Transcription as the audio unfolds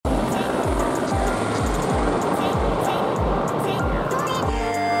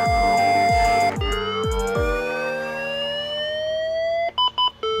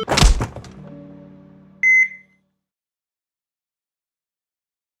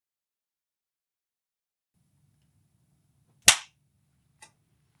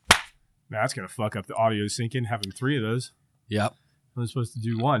That's going to fuck up the audio syncing, having 3 of those. Yep. I'm supposed to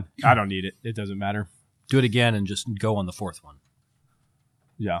do 1. I don't need it. It doesn't matter. Do it again and just go on the 4th one.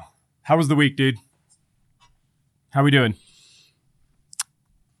 Yeah. How was the week, dude? How we doing?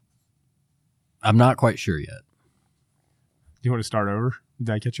 I'm not quite sure yet. Do you want to start over?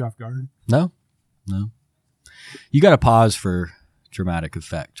 Did I catch you off guard? No. You got to pause for dramatic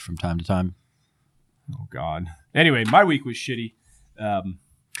effect from time to time. Oh, God. Anyway, my week was shitty.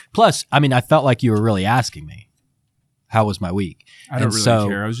 Plus, I mean, I felt like you were really asking me, how was my week? I don't really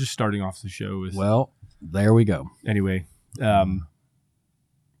care. I was just starting off the show with... Well, there we go. Anyway,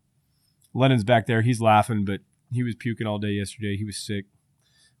 Lennon's back there. He's laughing, but he was puking all day yesterday. He was sick.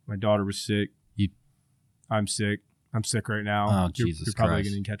 My daughter was sick. I'm sick. I'm sick right now. Oh, Jesus You're probably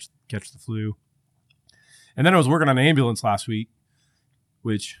Christ. going to catch the flu. And then I was working on an ambulance last week,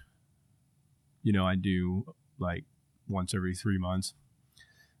 which, I do like once every 3 months.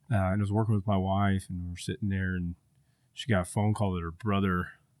 And I was working with my wife, and we were sitting there, and she got a phone call that her brother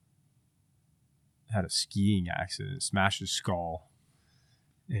had a skiing accident, smashed his skull,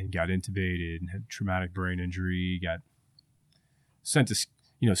 and got intubated and had traumatic brain injury. Got sent to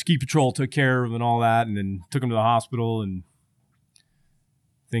ski patrol, took care of him and all that, and then took him to the hospital, and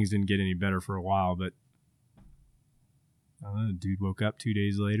things didn't get any better for a while. But the dude woke up 2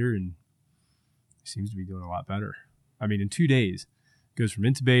 days later and seems to be doing a lot better. I mean, in 2 days, goes from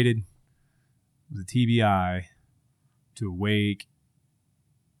intubated with a TBI to awake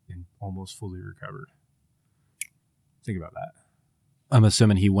and almost fully recovered. Think about that. I'm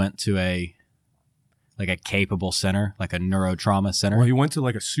assuming he went to a capable center, like a neurotrauma center. Well, he went to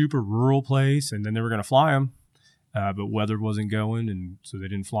like a super rural place, and then they were going to fly him, but weather wasn't going, and so they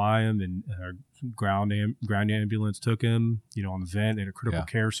didn't fly him. And ground ambulance took him, on the vent. They had a critical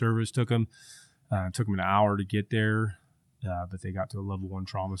care service took him. Took him an hour to get there, but they got to a level 1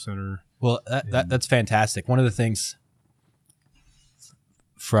 trauma center. Well, that's fantastic. One of the things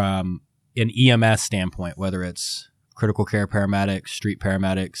from an EMS standpoint, whether it's critical care paramedics, street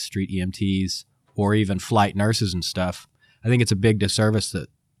EMTs, or even flight nurses and stuff, I think it's a big disservice that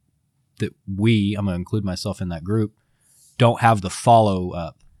we, I'm going to include myself in that group, don't have the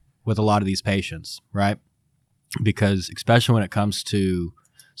follow-up with a lot of these patients, right? Because especially when it comes to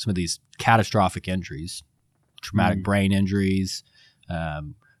some of these catastrophic injuries, traumatic brain injuries,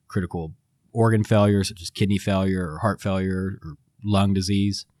 critical organ failure, such as kidney failure or heart failure or lung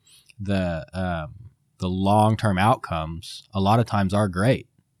disease, the long-term outcomes a lot of times are great.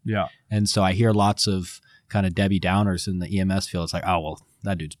 Yeah. And so I hear lots of kind of Debbie Downers in the EMS field. It's like, oh, well,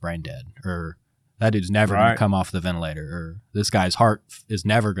 that dude's brain dead, or that dude's never going to come off the ventilator, or this guy's heart is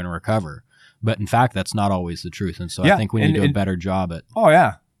never going to recover. But in fact, that's not always the truth. And so I think we need to do a better job at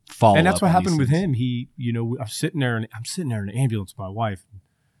follow up. And that's what happened with him. He, I'm sitting there in an ambulance with my wife.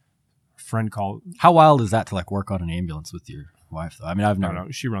 A friend called. How wild is that to like work on an ambulance with your wife, though? I mean, I've never.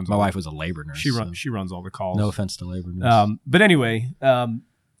 No, she runs. My wife was a labor nurse. She runs all the calls. No offense to labor nurse. But anyway,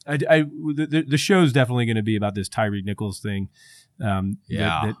 the show's definitely going to be about this Tyre Nichols thing.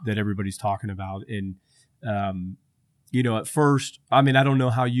 That everybody's talking about. And, at first, I mean, I don't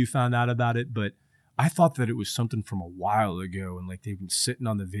know how you found out about it, but I thought that it was something from a while ago and like they've been sitting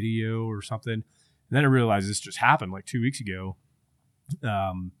on the video or something. And then I realized this just happened like 2 weeks ago.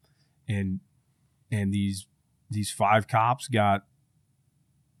 And these 5 cops got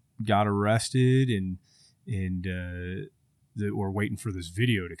arrested and that were waiting for this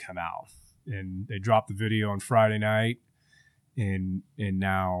video to come out. And they dropped the video on Friday night. And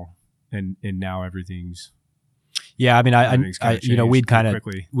now everything's. Yeah, I mean,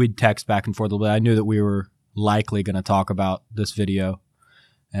 we'd text back and forth a little bit. I knew that we were likely going to talk about this video,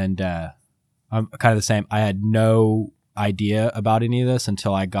 and I'm kind of the same. I had no idea about any of this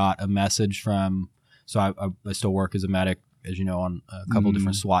until I got a message from. So I still work as a medic, as you know, on a couple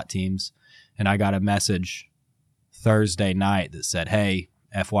different SWAT teams, and I got a message Thursday night that said, "Hey,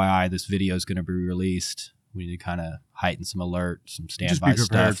 FYI, this video is going to be released. We need to kind of heighten some alert, some standby stuff. Just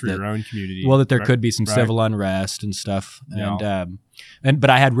be prepared for your own community. Well, that there could be some civil unrest and stuff. Yeah. But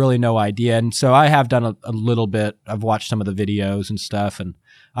I had really no idea. And so I have done a little bit. I've watched some of the videos and stuff, and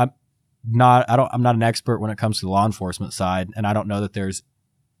I'm not an expert when it comes to the law enforcement side, and I don't know that there's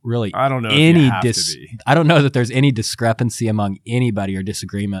really I don't know that there's any discrepancy among anybody or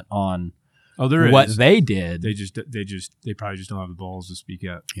disagreement on what they did. They probably just don't have the balls to speak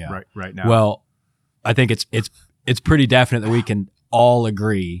up right now. Well, I think it's pretty definite that we can all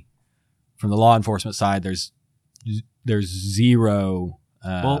agree from the law enforcement side. There's zero.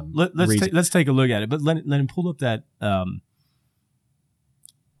 Let's take a look at it. But let him pull up that. But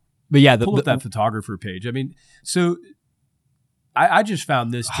yeah, pull up that photographer page. I mean, so I just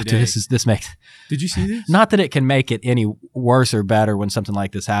found this today. Dude, this makes. Did you see this? Not that it can make it any worse or better when something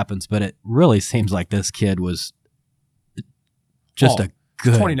like this happens, but it really seems like this kid was just a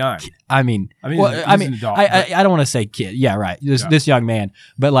good 29. I mean, I don't want to say kid. Yeah, right. This young man,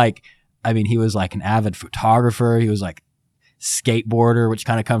 but like, I mean, he was like an avid photographer. He was like skateboarder, which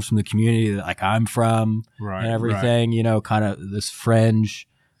kind of comes from the community that like I'm from, right, and everything. You know, kind of this fringe.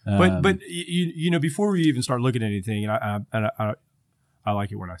 But you know, before we even start looking at anything, and I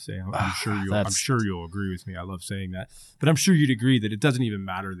like it when I say I'm sure you'll agree with me. I love saying that, but I'm sure you'd agree that it doesn't even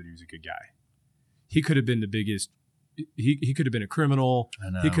matter that he was a good guy. He could have been the biggest. He could have been a criminal.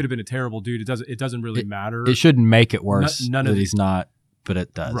 He could have been a terrible dude. It doesn't really matter. It shouldn't make it worse that he's not, but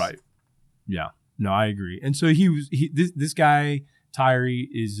it does. Right. Yeah. No, I agree. And so this guy Tyre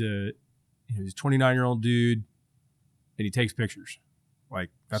is he's a 29-year-old dude, and he takes pictures. Like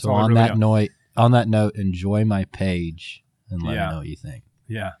that's so all. On that note, enjoy my page and let me know what you think.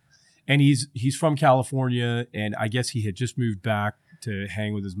 Yeah, and he's from California, and I guess he had just moved back to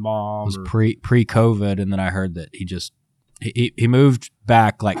hang with his mom. It was pre-COVID, and then I heard that he moved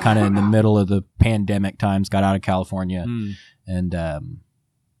back like kind of in the middle of the pandemic times, got out of California, and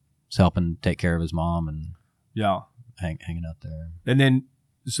was helping take care of his mom and hanging out there. And then,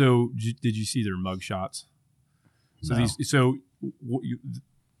 so did you see their mug shots? So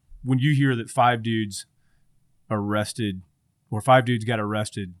when you hear that 5 dudes got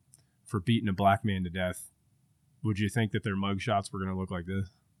arrested for beating a black man to death, would you think that their mug shots were going to look like this?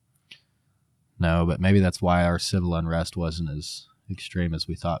 No, but maybe that's why our civil unrest wasn't as extreme as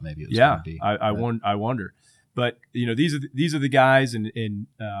we thought maybe it was going to be. I wonder. But you know, these are the guys, and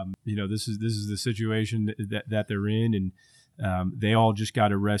you know, this is the situation that they're in, and they all just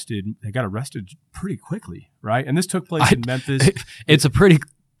got arrested. They got arrested pretty quickly, right? And this took place in Memphis. It's a pretty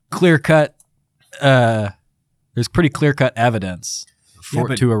clear cut. There's pretty clear cut evidence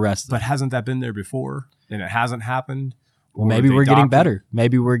to arrest them. But hasn't that been there before? And it hasn't happened. Well, maybe we're getting better.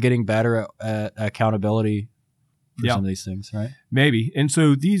 Maybe we're getting better at accountability for some of these things, right? Maybe. And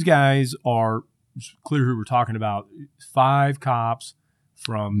so these guys are clear who we're talking about. 5 cops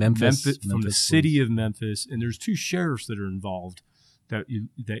from Memphis, from the city of Memphis, and there's 2 sheriffs that are involved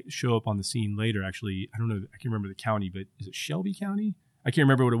that show up on the scene later. Actually, I don't know. I can't remember the county, but is it Shelby County? I can't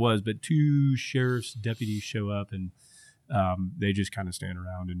remember what it was, but 2 sheriff's deputies show up, and they just kind of stand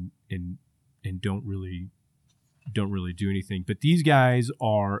around and don't really do anything. But these guys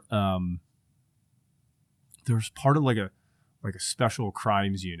are there's part of like a special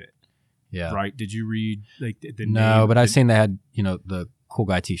crimes unit. Yeah. Right. Did you read like the name? No, but I seen they had, you know, the Cool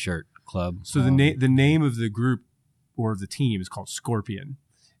Guy T-shirt club. So the name of the group or the team is called Scorpion,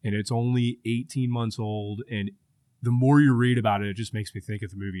 and it's only 18 months old. And the more you read about it, it just makes me think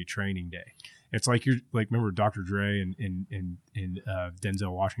of the movie Training Day. It's like remember Dr. Dre and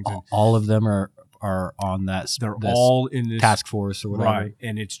Denzel Washington. All of them are on that. They're all in this task force or whatever. Right,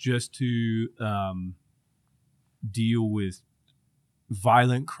 and it's just to deal with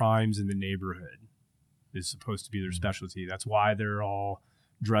violent crimes in the neighborhood is supposed to be their specialty. That's why they're all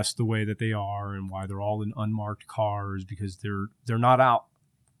dressed the way that they are, and why they're all in unmarked cars, because they're not out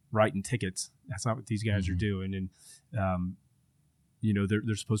writing tickets. That's not what these guys are doing. And you know,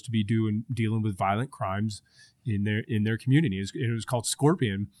 they're supposed to be dealing with violent crimes in their community. It was called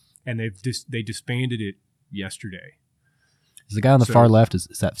Scorpion, and they disbanded it yesterday. Is the guy on the far left is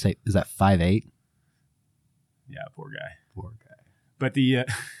that 5'8"? Yeah, poor guy. Poor guy. But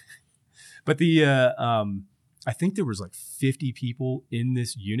I think there was like 50 people in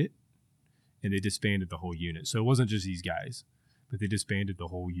this unit, and they disbanded the whole unit. So it wasn't just these guys, but they disbanded the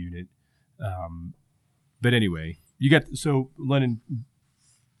whole unit. But anyway, Lennon,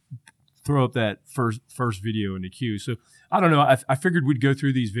 throw up that first video in the queue. So I don't know. I figured we'd go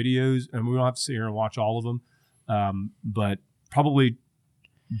through these videos, and we don't have to sit here and watch all of them, but probably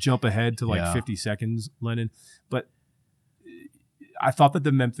jump ahead to 50 seconds, Lennon. But I thought that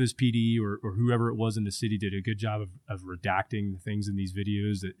the Memphis PD or whoever it was in the city did a good job of redacting the things in these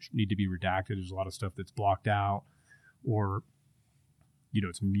videos that need to be redacted. There's a lot of stuff that's blocked out, or, you know,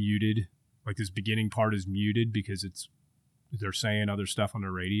 it's muted. Like this beginning part is muted because they're saying other stuff on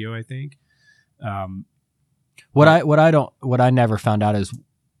the radio, I think. What I never found out is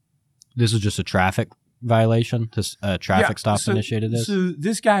this is just a traffic violation. Just a traffic stop initiated this. So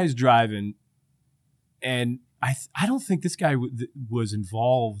this guy is driving, and I don't think this guy was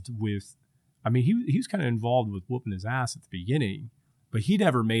involved with. I mean, he was kind of involved with whooping his ass at the beginning, but he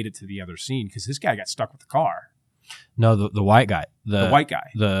never made it to the other scene because this guy got stuck with the car. No, the white guy. The white guy.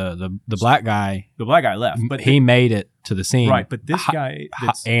 The black guy. The black guy left, but he made it to the scene. Right, but this guy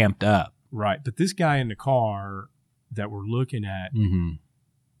amped up. Right, but this guy in the car that we're looking at, Mm-hmm.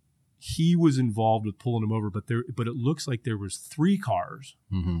 he was involved with pulling him over, but it looks like there was 3 cars,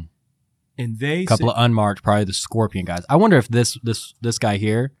 Mm-hmm. and they A couple of unmarked, probably the Scorpion guys. I wonder if this guy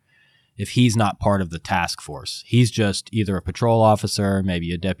here, if he's not part of the task force. He's just either a patrol officer,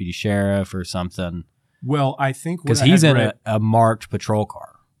 maybe a deputy sheriff or something. Well, I think because he's in a marked patrol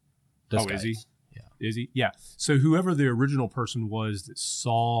car. Is he? Yeah. Is he? Yeah. So whoever the original person was that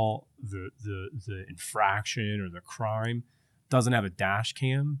saw the infraction or the crime doesn't have a dash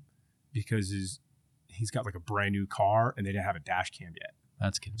cam because he's got like a brand new car and they didn't have a dash cam yet.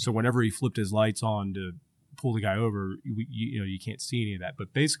 That's convenient. So whenever he flipped his lights on to pull the guy over, you can't see any of that.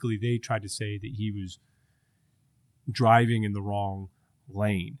 But basically, they tried to say that he was driving in the wrong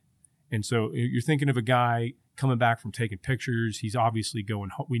lane. And so you're thinking of a guy coming back from taking pictures. He's obviously going.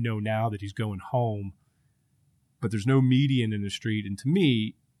 We know now that he's going home, but there's no median in the street. And to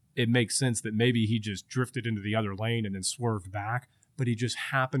me, it makes sense that maybe he just drifted into the other lane and then swerved back. But he just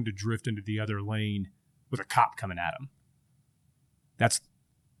happened to drift into the other lane with a cop coming at him.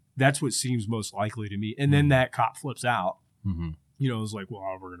 That's what seems most likely to me. And then that cop flips out. Mm-hmm. It's like,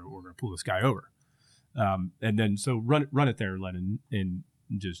 well, we're gonna pull this guy over. And then so run it there, Lennon, and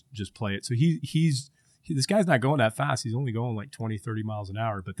just play it. So this guy's not going that fast. He's only going like 20, 30 miles an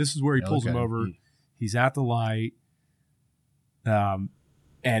hour. But this is where he pulls him over. He's at the light.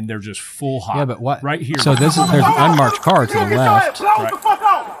 And they're just full hot. Yeah, but what? Right here. So there's an unmarked car to the left. Right.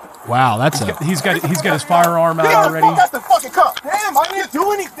 Wow, he's got his firearm out already. That's the fucking cup. Damn, I didn't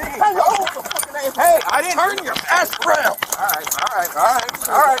do anything. Hey, I didn't turn your ass around. All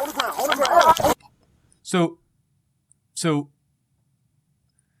right. On the ground. So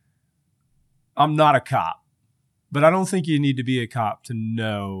I'm not a cop, but I don't think you need to be a cop to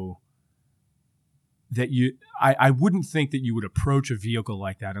know that I wouldn't think that you would approach a vehicle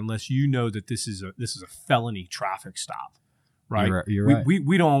like that unless you know that this is a felony traffic stop, right? You're right.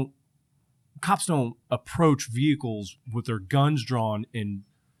 We don't, cops don't approach vehicles with their guns drawn and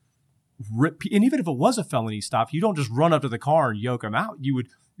rip. And even if it was a felony stop, you don't just run up to the car and yoke them out. You'd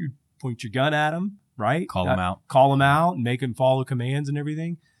point your gun at them, right? Call them out, and make them follow commands and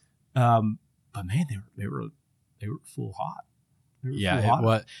everything. But man, they were full hot.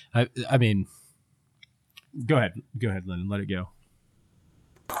 I mean. Go ahead, Lennon. Let it go.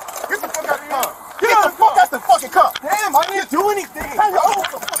 Get the fuck out of here. Get the fuck out the fucking cup. Damn, I didn't do anything.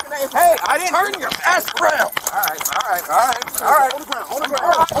 Hey, I didn't turn your ass around. All right. On the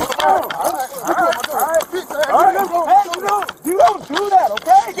ground. You don't do that,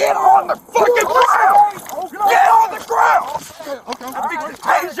 okay? Get on the fucking ground. Get on the ground. Okay.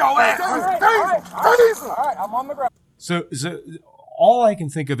 Tase your ass. All right, I'm on the ground. So all I can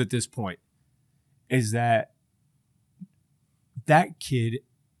think of at this point is that kid,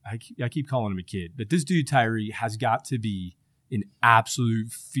 I keep calling him a kid, but this dude, Tyre, has got to be in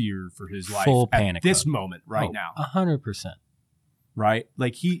absolute fear for his life. Full at panic this mode. moment right now. 100%. Right?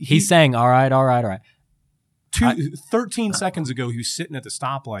 Like he's saying, all right. 13 seconds ago, he was sitting at the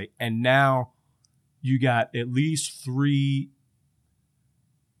stoplight, and now you got at least 3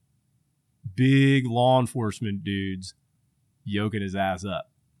 big law enforcement dudes yoking his ass up.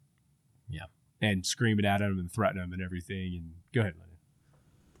 Yeah. And screaming at him and threatening him and everything. And go ahead, Lennon.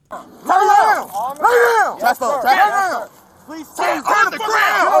 Lay down. Lay down. Please get on the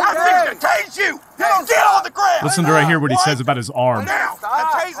ground. I'm fixing to tase you. Get on the ground. Listen to right here what he says about his arm. Now, I'm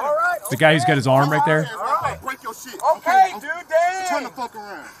tasing. The guy who's got his arm right there. All right. Break your shit. Okay, dude, damn. Turn the fuck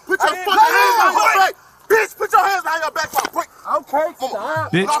around. Put your fucking hands behind your back. Bitch, put your hands behind your back before I break. Okay,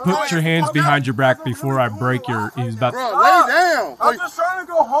 stop. Bitch, put your hands behind your back before I break your. He's about. Bro, lay down. I'm just trying to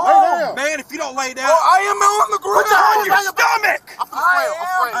go home. Lay down. Man, if you don't lay down. I am on the ground. Put your hands behind your stomach.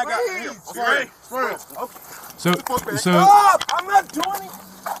 I'm afraid. So I'm not doing it.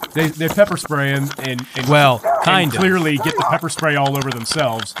 they pepper spray him and kind of clearly get the pepper spray all over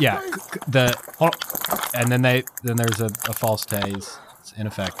themselves. Yeah, and then there's a false tase. It's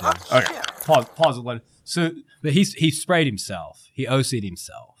ineffective. Okay, pause it. Let it. So, but he sprayed himself. He OC'd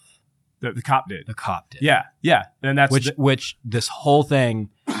himself. The cop did. The cop did. Yeah, and that's which this whole thing.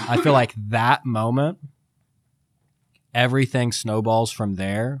 I feel like that moment, everything snowballs from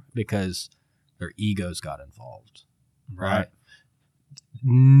there because their egos got involved. Right.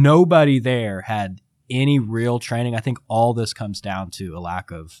 Nobody there had any real training. I think all this comes down to a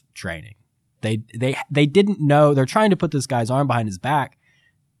lack of training. They didn't know. They're trying to put this guy's arm behind his back,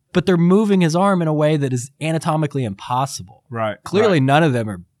 but they're moving his arm in a way that is anatomically impossible. Right. Clearly, none of them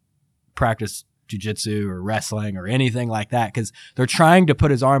are practice jiu-jitsu or wrestling or anything like that because they're trying to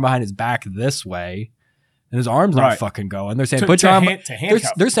put his arm behind his back this way, and his arm's not fucking going. They're saying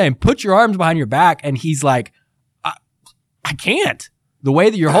they're saying put your arms behind your back, and he's like, I can't. The way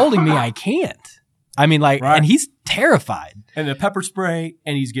that you're holding me, I can't. I mean, like, Right. and he's terrified. And the pepper spray,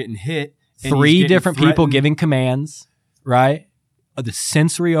 and he's getting hit. And 3 he's getting different people threatened. giving commands, right? The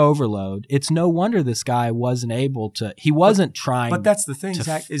sensory overload. It's no wonder this guy wasn't able to. He wasn't trying. But that's the thing, to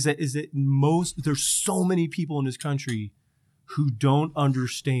Zach, is that there's so many people in this country who don't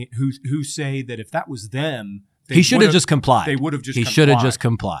understand, who say that if that was them, he should have just complied. They would have just. He should have just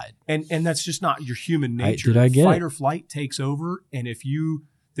complied. And that's just not your human Right, nature. did I get Fight it? or flight takes over, and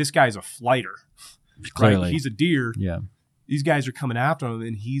this guy's a flighter. Clearly, Right? He's a deer. Yeah. These guys are coming after him,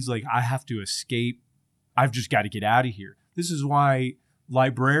 and he's like, I have to escape. I've just got to get out of here. This is why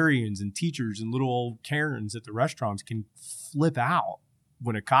librarians and teachers and little old Karens at the restaurants can flip out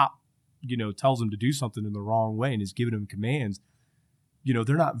when a cop, tells them to do something in the wrong way and is giving them commands.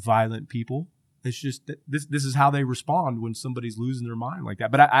 They're not violent people. It's just that this is how they respond when somebody's losing their mind like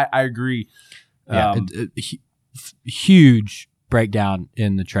that. But I agree. Yeah. Huge breakdown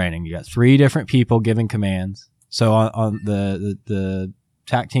in the training. You got 3 different people giving commands. So on the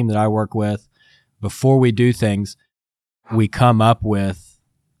TAC team that I work with, before we do things, we come up with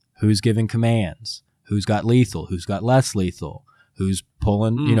who's giving commands, who's got lethal, who's got less lethal, who's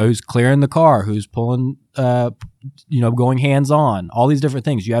pulling, who's clearing the car, who's pulling, going hands on, all these different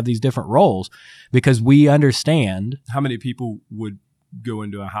things. You have these different roles because we understand. How many people would go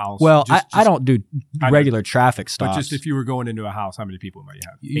into a house? Well, I don't do regular traffic stops. But just if you were going into a house, how many people might you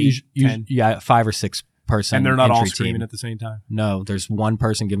have? 8, 10? Yeah, 5 or 6 person. And they're not all entry screaming team. at the same time? No, there's one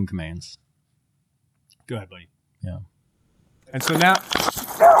person giving commands. Go ahead, buddy. Yeah. And so now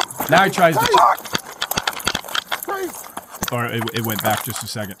he tries to... Or it went back just a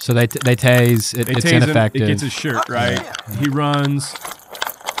second. So they tase. It's tase him, ineffective. it gets his shirt, right? Yeah. He runs.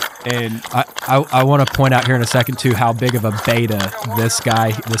 And I want to point out here in a second, too, how big of a beta this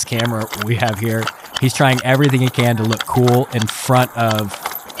camera we have here. He's trying everything he can to look cool in front of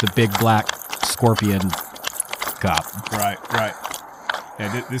the big black scorpion cop. Right.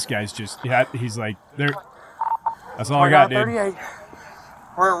 Yeah, this guy's just, he's like, there. That's all I got, dude. 38,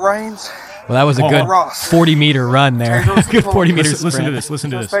 where it rains. Well, that was a good 40-meter run there. Good 40-meter sprint. Listen to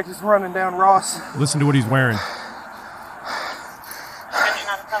this. Suspect is running down Ross. Listen to what he's wearing.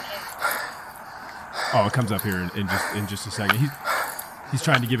 Oh, it comes up here in just a second. He's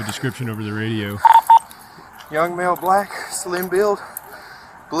trying to give a description over the radio. Young male, black, slim build,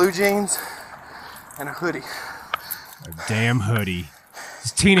 blue jeans, and a hoodie. A damn hoodie.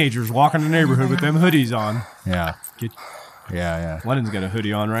 These teenagers walking the neighborhood with them hoodies on. Yeah. Yeah. Lennon's got a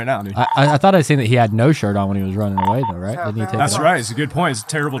hoodie on right now, dude. I thought I seen that he had no shirt on when he was running away, though, right? Didn't he take That's it off? right. It's a good point. It's a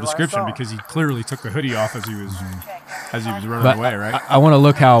terrible description because he clearly took the hoodie off as he was running away, right? I want to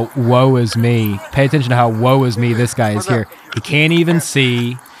look how woe is me. Pay attention to how woe is me this guy is here. He can't even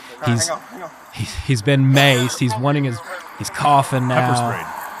see. He's been maced. He's coughing now. Pepper sprayed.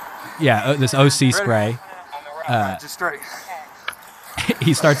 Yeah, this OC spray. Just straight.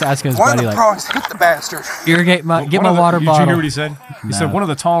 He starts asking his One buddy, of the like, prongs hit the bastard. get my water Did bottle. you hear what he said? He said one of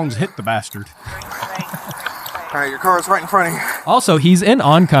the tongs hit the bastard. All right, your car's right in front of you. Also, he's in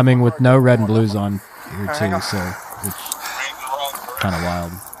oncoming with no red and blues on here, too, so which kind of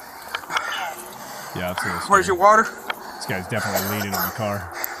wild. Yeah, that's it. Where's your water? This guy's definitely leaning on the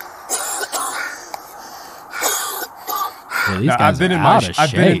car. Yeah, these Now, guys I've been are in out of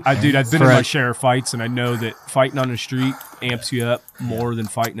shape, I've been man. in my share of fights, and I know that fighting on the street amps you up more than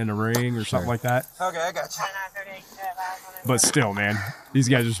fighting in a ring or something like that. Okay, I got you. But still, man, these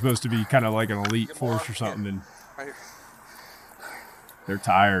guys are supposed to be kind of like an elite force or something, and they're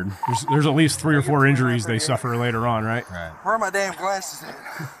tired. There's at least 3 or 4 injuries they suffer later on, right? Where are my damn glasses at?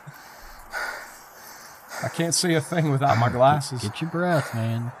 I can't see a thing without my glasses. Get your breath,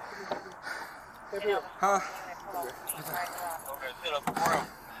 man. Huh?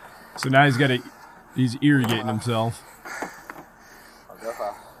 So now he's irrigating himself.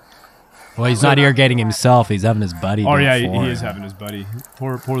 Well, he's not irrigating himself. He's having his buddy. Oh do yeah, it he for is him. having his buddy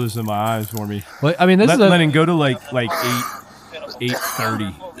pour this in my eyes for me. Well, I mean, this is Lennon, go to like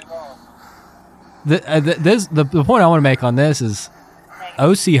 8:30. The point I want to make on this is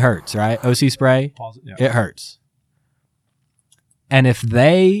OC hurts, right? OC spray, Pause it, yeah. it hurts. And if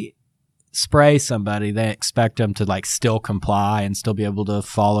they spray somebody, they expect them to like still comply and still be able to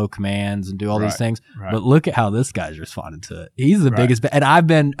follow commands and do all these things. Right. But look at how this guy's responded to it. He's the biggest, and I've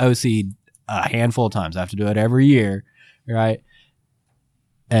been OC'd a handful of times. I have to do it every year, right?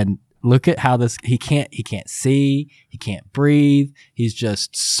 And look at how he can't see, he can't breathe. He's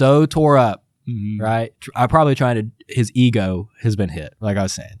just so tore up, right? I'm probably his ego has been hit, like I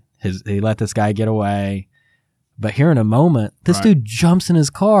was saying. He let this guy get away. But here in a moment, this dude jumps in his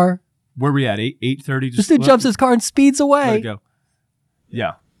car, Where we at? 8:30. This dude jumps his car and speeds Let away. it go.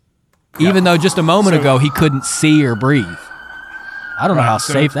 Yeah. Even though just a moment ago he couldn't see or breathe. I don't know how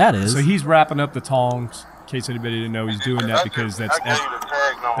so- safe that is. So he's wrapping up the tongs. In case anybody didn't know, he's doing that because that's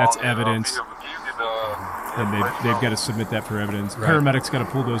evidence. And they've got to submit that for evidence. Right. Paramedics got to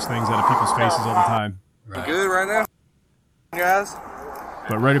pull those things out of people's faces all the time. Right. Good right now, guys.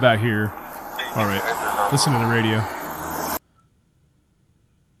 But right about here, all right, listen to the radio.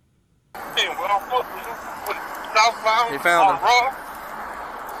 They found him.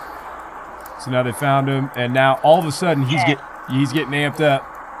 So now they found him, and now all of a sudden he's getting amped up.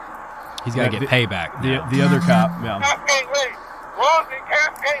 He's got to get payback. now. The other cop, yeah.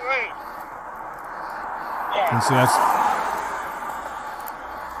 And so that's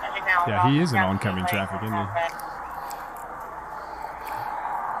he is in oncoming traffic, isn't he?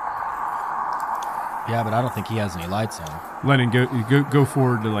 Yeah, but I don't think he has any lights on. Lennon, go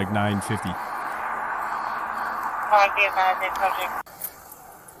forward to like 950.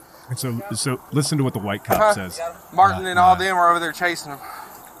 And so listen to what the white cop says. Martin and all them are over there chasing him.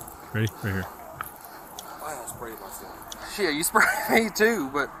 Ready? Right here. Shit, you sprayed me too,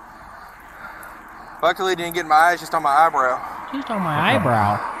 but luckily it didn't get in my eyes, just on my eyebrow. Just on my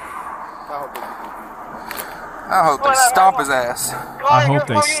eyebrow. I hope they stomp his ass. I hope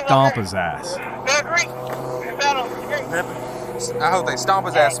they stomp his ass. I hope they stomp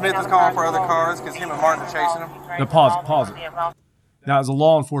his ass. Smith is calling for other cars because him and Martin are chasing him. Now pause it. Now, as a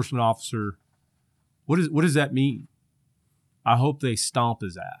law enforcement officer, what does that mean? I hope they stomp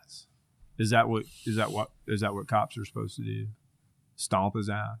his ass. Is that what cops are supposed to do? Stomp his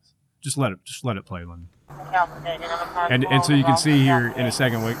ass? Just let it play, Lynn. And so you can see here in a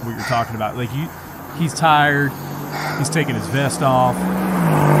second what you're talking about. Like he's tired. He's taking his vest off,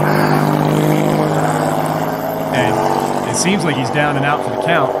 and it seems like he's down and out for the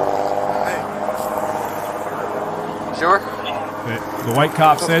count. Sure? The white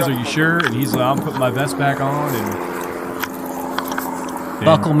cop says, "Are you sure?" And he's like, "I'm putting my vest back on." And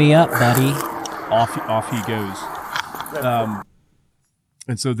Buckle me up, buddy. Off he goes.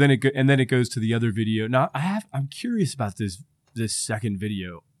 And so then it goes to the other video. Now I'm curious about this second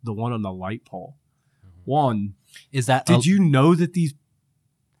video, the one on the light pole. One, Is that did you know that these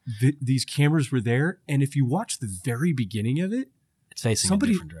cameras were there? And if you watch the very beginning of it, it's facing a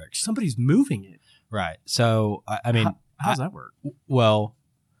different direction. Somebody's moving it. Right. So I mean, how does that work? Well,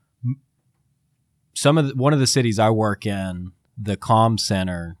 one of the cities I work in, the comm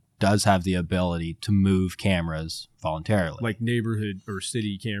center does have the ability to move cameras voluntarily, like neighborhood or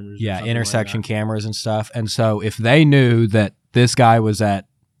city cameras. Yeah, intersection cameras and stuff. And so if they knew that this guy was at,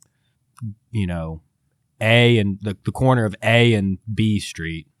 A and the corner of A and B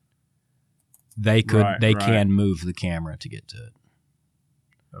Street, they can move the camera to get to it.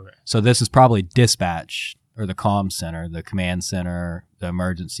 Okay. So this is probably dispatch or the comm center, the command center, the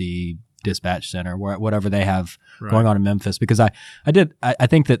emergency dispatch center, whatever they have going on in Memphis. Because I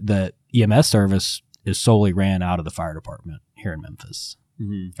think that the EMS service is solely ran out of the fire department here in Memphis.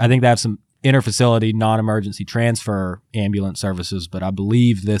 Mm-hmm. I think they have some inter-facility, non-emergency transfer ambulance services, but I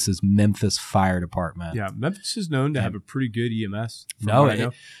believe this is Memphis Fire Department. Yeah, Memphis is known to have a pretty good EMS.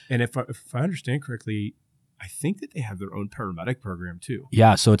 And if I understand correctly, I think that they have their own paramedic program too.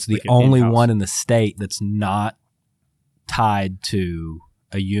 Yeah, so it's the like only in-house one in the state that's not tied to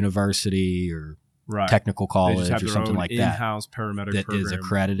a university or technical college or something like that. In-house paramedic program is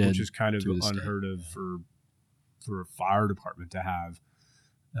accredited, which is kind of unheard of for a fire department to have.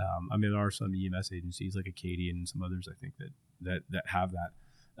 I mean, there are some EMS agencies like Acadia and some others, I think that have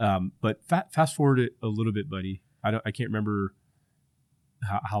that. But fast forward it a little bit, buddy. I can't remember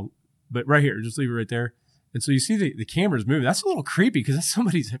how, but right here, just leave it right there. And so you see the cameras moving. That's a little creepy because that's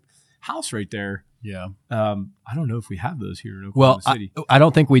somebody's house right there. Yeah. I don't know if we have those here in Oklahoma City. I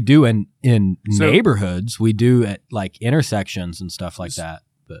don't think we do in neighborhoods. We do at like intersections and stuff like that.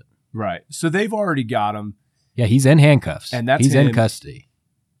 But right. So they've already got him. Yeah, he's in handcuffs. And he's in custody.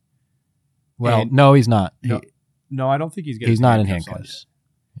 Well, no, he's not. No, I don't think he's He's not in handcuffs.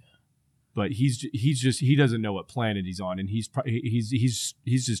 But he doesn't know what planet he's on, and he's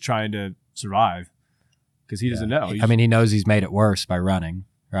just trying to survive because he doesn't know. I mean, he knows he's made it worse by running,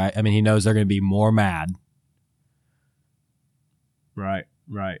 right? I mean, he knows they're going to be more mad. Right.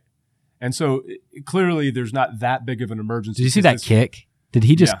 And so clearly, there's not that big of an emergency. Did you see that kick? Did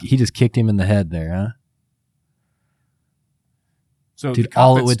he just he just kicked him in the head there, huh? So the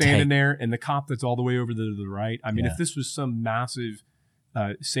cop that's standing there and the cop that's all the way over to the right. I mean, if this was some massive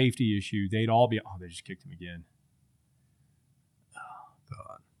safety issue, they'd all be, they just kicked him again. Oh,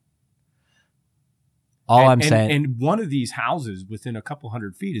 God. I'm saying, and one of these houses within a couple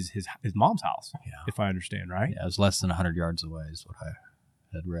hundred feet is his mom's house, if I understand right. Yeah, it was less than 100 yards away is what I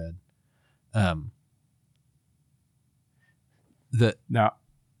had read. Now,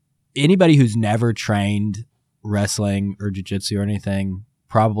 anybody who's never trained wrestling or jiu-jitsu or anything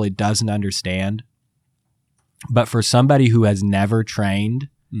probably doesn't understand. But for somebody who has never trained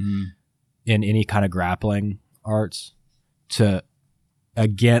in any kind of grappling arts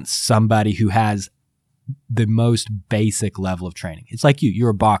against somebody who has the most basic level of training. It's like you're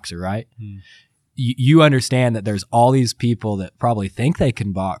a boxer, right? You understand that there's all these people that probably think they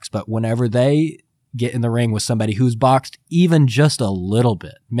can box, but whenever they get in the ring with somebody who's boxed even just a little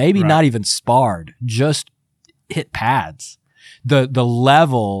bit, maybe not even sparred, just hit pads, the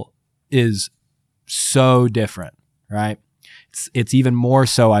level is so different, right? It's even more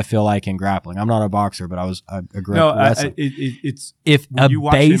so, I feel like, in grappling. I'm not a boxer, but I grew up wrestling. It's if a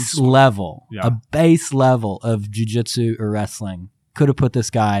base level of jiu-jitsu or wrestling could have put this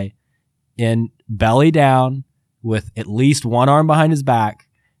guy in belly down with at least one arm behind his back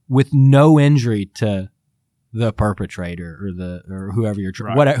with no injury to the perpetrator or whoever you're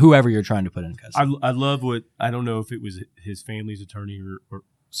whoever you're trying to put in custody. I love what, I don't know if it was his family's attorney or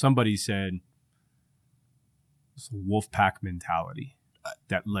somebody said, it's a wolf pack mentality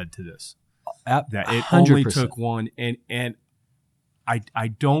that led to this. That it 100%. Only took one, and I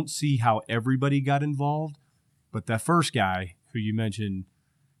don't see how everybody got involved, but that first guy who you mentioned,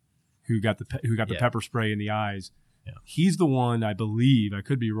 who got the pepper spray in the eyes, he's the one, I believe, I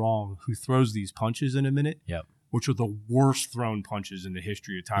could be wrong, who throws these punches in a minute, which are the worst thrown punches in the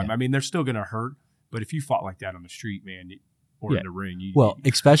history of time. I mean, they're still going to hurt, but if you fought like that on the street, man, or in the ring.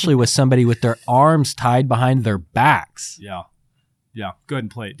 Especially with somebody with their arms tied behind their backs. Yeah. Go ahead and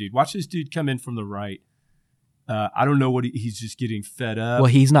play it, dude. Watch this dude come in from the right. I don't know what he's just getting fed up.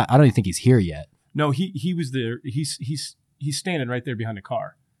 Well, he's not. I don't even think he's here yet. No, he was there. He's standing right there behind the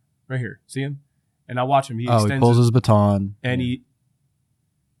car, right here. See him? And I watch him. He pulls his baton, and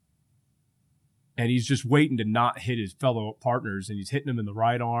he's just waiting to not hit his fellow partners, and he's hitting them in the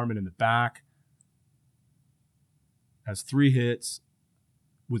right arm and in the back. Has 3 hits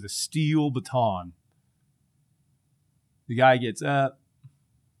with a steel baton. The guy gets up.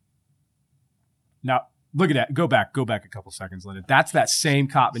 Now, look at that. Go back a couple seconds, Linda. That's that same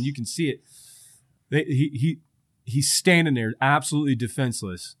cop, and you can see it. He's standing there absolutely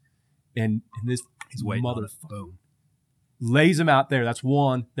defenseless, and this motherfucker lays him out there. That's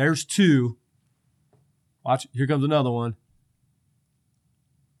 1. There's 2. Watch, here comes another one.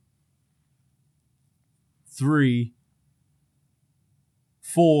 3.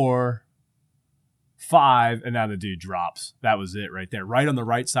 4, 5, and now the dude drops. That was it right there, right on the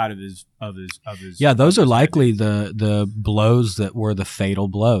right side of his. Yeah, those are likely the blows that were the fatal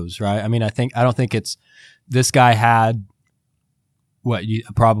blows, right? I mean, I don't think it's this guy had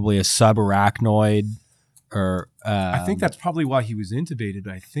probably a subarachnoid or. I think that's probably why he was intubated.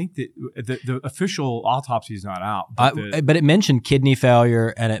 But I think that the official autopsy is not out. But it mentioned kidney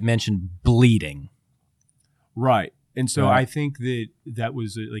failure and it mentioned bleeding. Right. And so I think that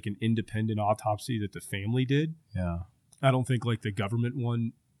was like an independent autopsy that the family did. Yeah. I don't think like the government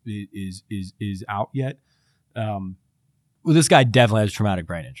one is out yet. Well, this guy definitely has traumatic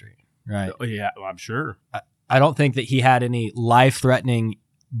brain injury, right? Yeah, well, I'm sure. I don't think that he had any life-threatening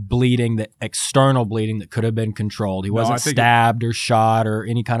bleeding, external bleeding that could have been controlled. He wasn't stabbed or shot or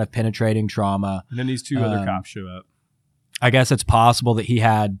any kind of penetrating trauma. And then these 2 other cops show up. I guess it's possible that he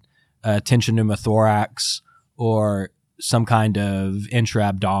had tension pneumothorax or some kind of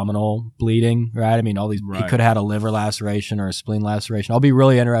intra-abdominal bleeding, right? I mean, all these. He could have had a liver laceration or a spleen laceration. I'll be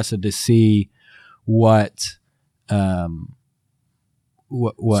really interested to see what the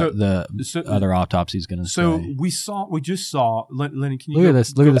other autopsy is going to say. So we just saw. Lenny, can you look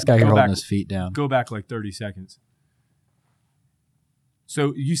at this guy here holding his feet down? Go back like 30 seconds.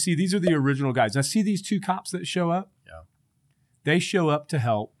 So you see, these are the original guys. Now see these 2 cops that show up. Yeah, they show up to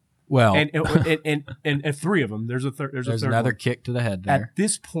help. Well, and 3 of them. There's a third. There's another one. Kick to the head there. At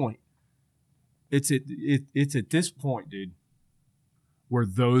this point, it's at this point, dude, where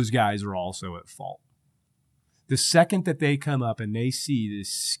those guys are also at fault. The second that they come up and they see this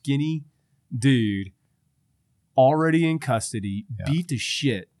skinny dude already in custody, beat to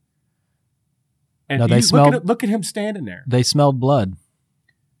shit, and look at him standing there. They smelled blood.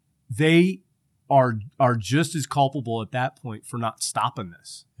 They are just as culpable at that point for not stopping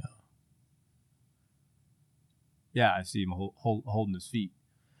this. Yeah, I see him holding his feet.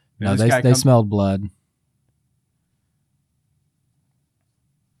 No, they smelled blood.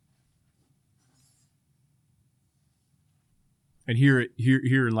 And here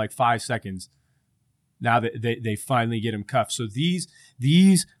in like 5 seconds, Now that they finally get him cuffed. So these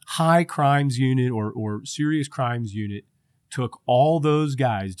high crimes unit or serious crimes unit took all those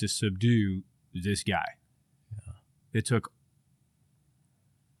guys to subdue this guy. Yeah. It took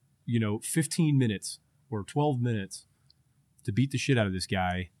 15 minutes or 12 minutes to beat the shit out of this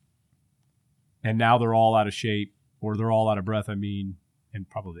guy. And now they're all out of shape, or they're all out of breath, and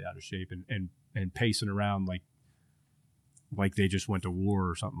probably out of shape and pacing around like they just went to war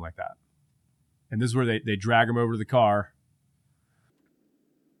or something like that. And this is where they drag him over to the car.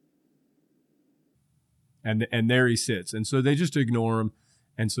 And there he sits. And so they just ignore him.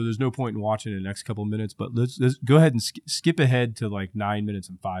 And so there's no point in watching the next couple of minutes. But let's go ahead and skip ahead to like 9 minutes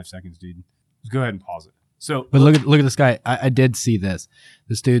and 5 seconds, dude. Let's go ahead and pause it. So, but look at this guy. I did see this.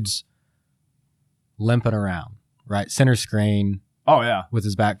 This dude's limping around, right? Center screen. Oh, yeah. With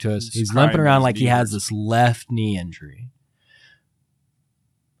his back to us. He's limping around like he has this left knee injury.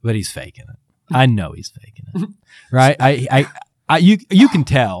 But he's faking it. I know he's faking it, right? You can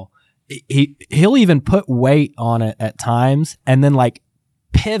tell. He'll even put weight on it at times, and then like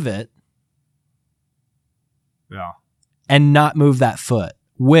pivot, yeah, and not move that foot.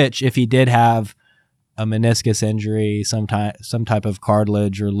 Which, if he did have a meniscus injury, some type of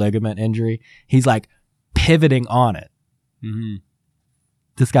cartilage or ligament injury, he's like pivoting on it. Mm-hmm.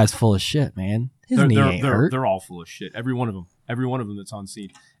 This guy's full of shit, man. His knee ain't hurt. They're all full of shit. Every one of them that's on scene.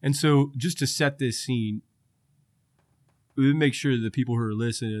 And so just to set this scene, we would make sure that the people who are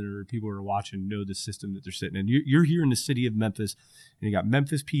listening or people who are watching know the system that they're sitting in. You're here in the city of Memphis, and you got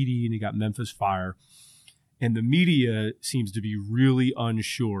Memphis PD and you got Memphis Fire. And the media seems to be really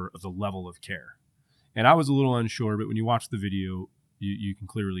unsure of the level of care. And I was a little unsure, but when you watch the video, you can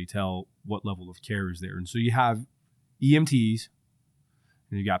clearly tell what level of care is there. And so you have EMTs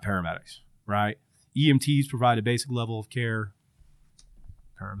and you got paramedics, right? EMTs provide a basic level of care.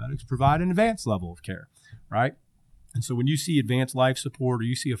 Paramedics provide an advanced level of care, right? And so when you see advanced life support or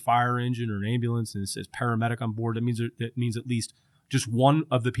you see a fire engine or an ambulance and it says paramedic on board, that means at least just one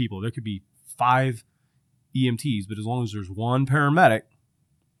of the people. There could be 5 EMTs, but as long as there's one paramedic,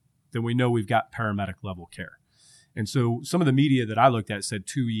 then we know we've got paramedic level care. And so some of the media that I looked at said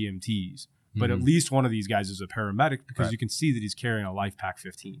 2 EMTs, but at least one of these guys is a paramedic because you can see that he's carrying a Life Pack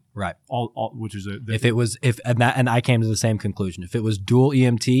 15. Right. Which is and I came to the same conclusion. If it was dual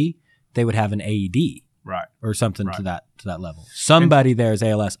EMT, they would have an AED. Right. Or something to that level. Somebody there is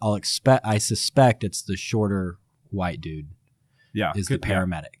ALS. I suspect it's the shorter white dude. Yeah. Is the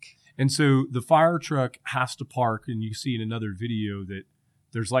paramedic. Yeah. And so the fire truck has to park, and you see in another video that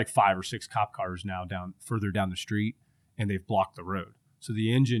there's like 5 or 6 cop cars now further down the street, and they've blocked the road. So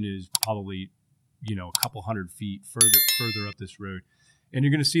the engine is probably, a couple hundred feet further up this road, and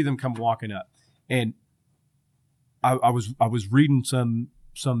you're going to see them come walking up. And I was reading some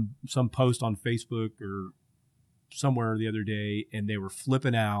post on Facebook or somewhere the other day, and they were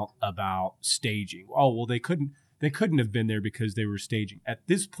flipping out about staging. Oh, well, they couldn't have been there because they were staging. At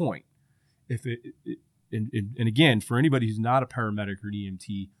this point, and again, for anybody who's not a paramedic or an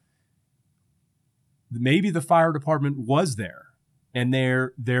EMT, maybe the fire department was there. And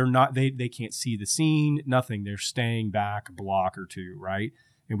they're not, they can't see the scene, nothing. They're staying back a block or 2, right?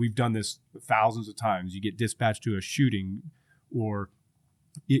 And we've done this thousands of times. You get dispatched to a shooting, or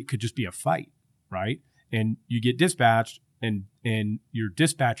it could just be a fight, right? And you get dispatched, and your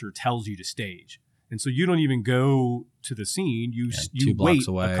dispatcher tells you to stage. And so you don't even go to the scene. You wait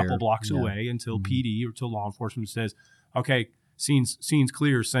a couple blocks away until PD or till law enforcement says, okay, scene's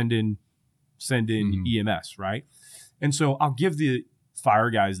clear, send in EMS, right? And so I'll give the fire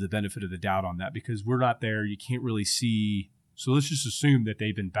guys the benefit of the doubt on that because we're not there. You can't really see. So let's just assume that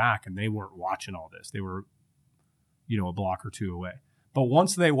they've been back and they weren't watching all this. They were, a block or 2 away. But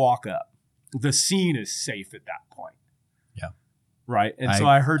once they walk up, the scene is safe at that point. Yeah. Right. And so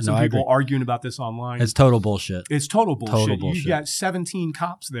I heard some people arguing about this online. It's total bullshit. It's total bullshit. You've got 17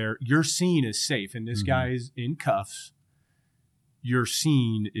 cops there. Your scene is safe. And this guy is in cuffs. Your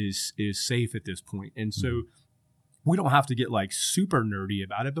scene is safe at this point. And so we don't have to get like super nerdy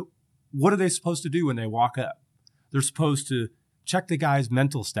about it, but what are they supposed to do when they walk up? They're supposed to check the guy's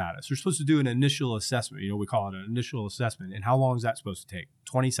mental status. They're supposed to do an initial assessment. We call it an initial assessment. And how long is that supposed to take?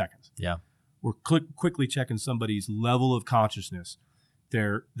 20 seconds. Yeah. We're quickly checking somebody's level of consciousness,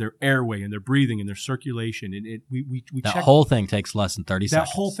 their airway and their breathing and their circulation. And we that check. Whole thing takes less than 30 seconds.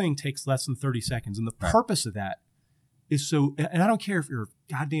 That whole thing takes less than 30 seconds. And the purpose of that is so, and I don't care if you're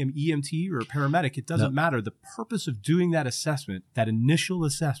a goddamn EMT or a paramedic, it doesn't matter. The purpose of doing that assessment, that initial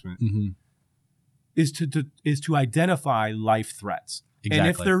assessment, is to identify life threats. Exactly. And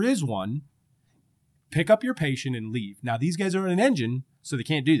if there is one, pick up your patient and leave. Now, these guys are in an engine, so they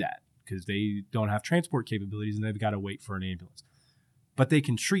can't do that because they don't have transport capabilities and they've got to wait for an ambulance. But they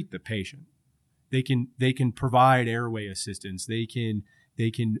can treat the patient. They can provide airway assistance. They can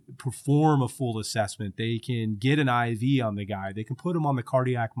perform a full assessment. They can get an IV on the guy. They can put him on the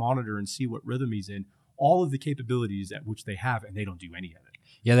cardiac monitor and see what rhythm he's in. All of the capabilities at which they have, and they don't do any of it.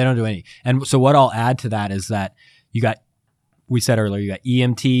 Yeah, they don't do any. And so what I'll add to that is that we said earlier, you got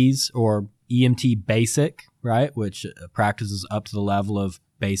EMTs or EMT basic, right, which practices up to the level of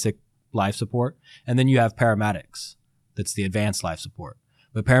basic life support. And then you have paramedics. That's the advanced life support.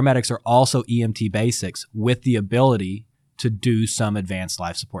 But paramedics are also EMT basics with the ability to do some advanced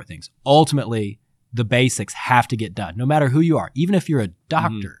life support things. Ultimately, the basics have to get done, no matter who you are. Even if you're a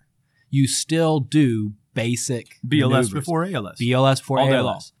doctor, you still do basic BLS maneuvers. Before ALS. BLS before All day ALS.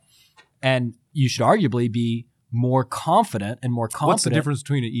 long. And you should arguably be more confident and more confident. What's the difference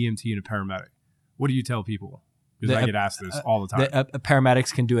between an EMT and a paramedic? What do you tell people? Because I get asked this all the time.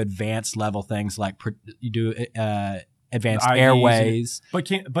 Paramedics can do advanced level things like you do advanced IVs, airways, but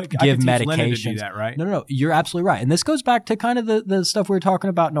give I can teach Lennon medications. to do that, right? No, you're absolutely right. And this goes back to kind of the stuff we were talking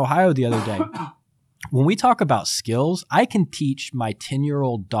about in Ohio the other day. When we talk about skills, I can teach my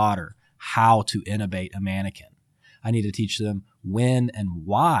 10-year-old daughter how to intubate a mannequin. I need to teach them when and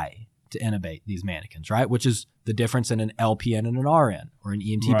why to intubate these mannequins, right? Which is the difference in an LPN and an RN, or an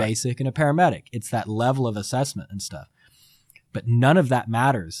EMT basic and a paramedic. It's that level of assessment and stuff. But none of that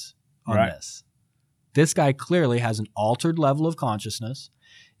matters on this. This guy clearly has an altered level of consciousness,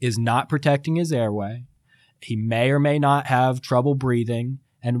 is not protecting his airway. He may or may not have trouble breathing,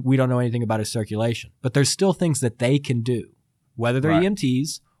 and we don't know anything about his circulation. But there's still things that they can do, whether they're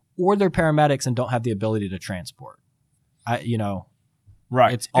EMTs or they're paramedics and don't have the ability to transport.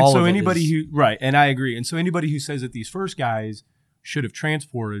 Right. It's all and so of it anybody is, who and I agree. And so anybody who says that these first guys should have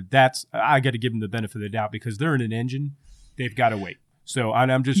transported, I got to give them the benefit of the doubt because they're in an engine. They've got to wait. So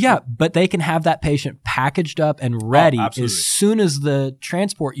I'm just but they can have that patient packaged up and ready absolutely. as soon as the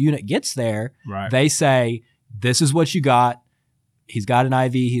transport unit gets there. Right. They say, "This is what you got. He's got an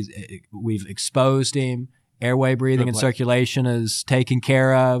IV. We've exposed him. Airway, breathing, and circulation is taken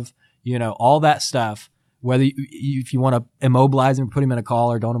care of. All that stuff." Whether if you want to immobilize him, put him in a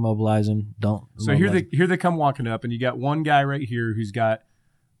collar, don't immobilize him. Don't. So here they come walking up, and you got one guy right here who's got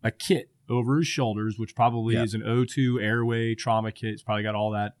a kit over his shoulders, which probably is an O2 airway trauma kit. It's probably got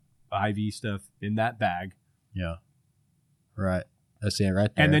all that IV stuff in that bag. Yeah. Right. That's it right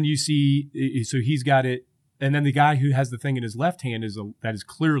there. And then you see, so he's got it. And then the guy who has the thing in his left hand that is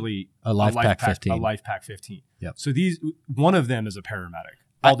clearly a Life Pack 15. A Life Pack 15. Yep. So one of them is a paramedic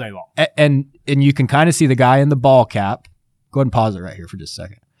all day long. And you can kind of see the guy in the ball cap. Go ahead and pause it right here for just a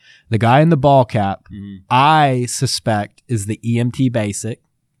second. The guy in the ball cap, I suspect, is the EMT basic,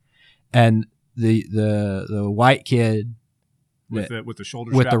 and the white kid with the shoulder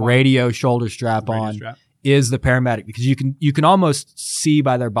with strap the on. radio shoulder strap on is the paramedic, because you can almost see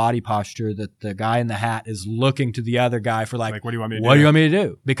by their body posture that the guy in the hat is looking to the other guy for like what do you want me to do? What do you want me to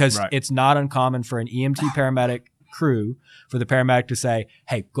do? Because it's not uncommon for an EMT paramedic crew for the paramedic to say,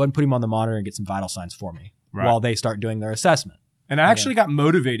 "Hey, go ahead and put him on the monitor and get some vital signs for me," while they start doing their assessment. And I actually got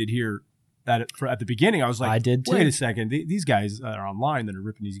motivated here at the beginning. I was like, I did too. Wait a second, these guys that are online that are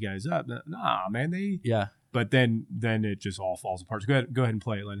ripping these guys up, nah, man, But then it just all falls apart. So go ahead and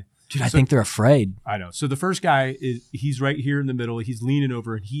play it, Lenny. Dude, I think they're afraid. I know. So the first guy he's right here in the middle. He's leaning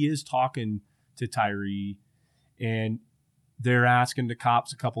over and he is talking to Tyre, and they're asking the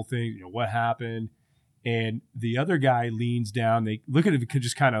cops a couple things. What happened? And the other guy leans down. They look at him,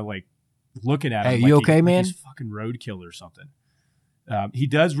 just kind of like looking at him. Hey, you okay, man? He's fucking roadkill or something. He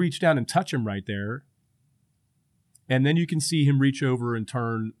does reach down and touch him right there. And then you can see him reach over and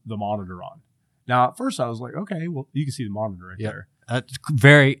turn the monitor on. Now, at first I was like, okay, well, you can see the monitor right there.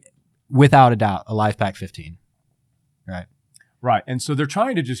 Very, without a doubt, a Life Pack 15. Right. Right. And so they're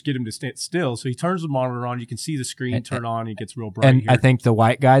trying to just get him to stand still. So he turns the monitor on. You can see the screen turn on. It gets real bright. And I think the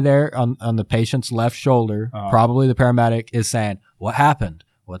white guy there on the patient's left shoulder, probably the paramedic, is saying, "What happened?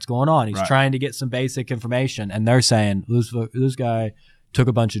 What's going on?" He's trying to get some basic information. And they're saying, this guy took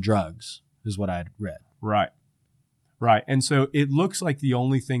a bunch of drugs, is what I'd read. Right. Right. And so it looks like the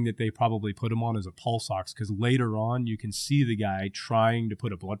only thing that they probably put him on is a pulse ox, because later on you can see the guy trying to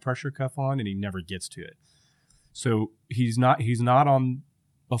put a blood pressure cuff on and he never gets to it. So he's not on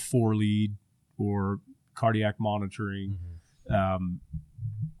a 4-lead or cardiac monitoring. And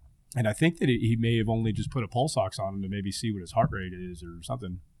I think that he may have only just put a pulse ox on him to maybe see what his heart rate is or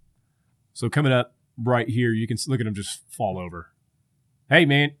something. So coming up right here, you can look at him just fall over. Hey,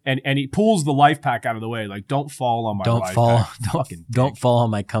 man. And he pulls the Life Pack out of the way. Like, don't fall on my Life Pack. Don't fall on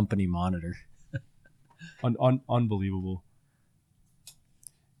my company monitor. Unbelievable.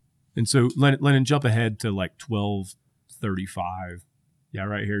 And so Lennon, jump ahead to like 12:35. Yeah,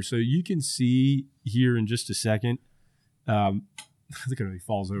 right here. So you can see here in just a second. Look at how he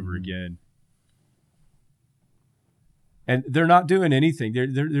falls over again. And they're not doing anything.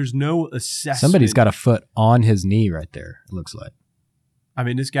 There's no assessment. Somebody's got a foot on his knee right there, it looks like. I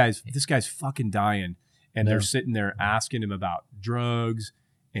mean, this guy's fucking dying. And Yeah. they're sitting there asking him about drugs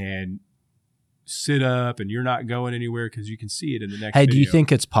and sit up, and you're not going anywhere because you can see it in the next Hey, video. do you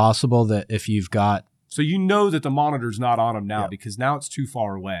think it's possible that if you've got... So you know that the monitor's not on him now Yep. because now it's too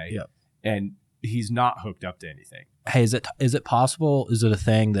far away. Yep. And he's not hooked up to anything. Hey, is it possible? Is it a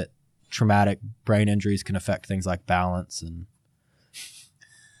thing that traumatic brain injuries can affect things like balance? And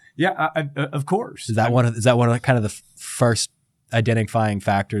Yeah, of course. is that one of the kind of the first identifying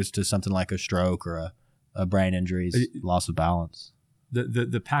factors to something like a stroke or a brain injury, is loss of balance?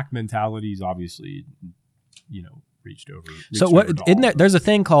 The pack mentality is obviously, reached over. So over what to isn't all there? of There's a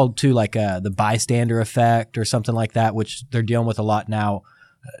thing called too, like the bystander effect or something like that, which they're dealing with a lot now.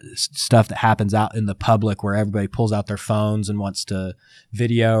 Stuff that happens out in the public where everybody pulls out their phones and wants to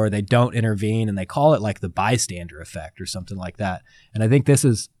video, or they don't intervene, and they call it like the bystander effect or something like that. And I think this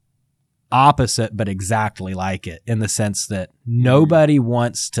is opposite, but exactly like it, in the sense that nobody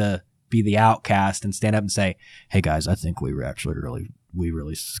wants to be the outcast and stand up and say, "Hey guys, I think we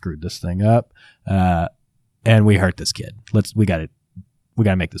really screwed this thing up, and we hurt this kid. We got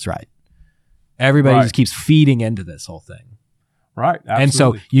to make this right." Everybody Right. just keeps feeding into this whole thing. Right. Absolutely. And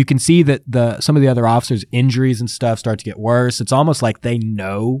so you can see that some of the other officers' injuries and stuff start to get worse. It's almost like they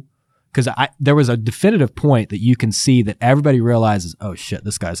know, because there was a definitive point that you can see that everybody realizes, oh shit,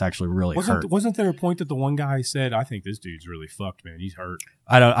 this guy's actually really hurt. Wasn't there a point that the one guy said, "I think this dude's really fucked, man. He's hurt."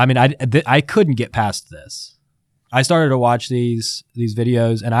 I couldn't get past this. I started to watch these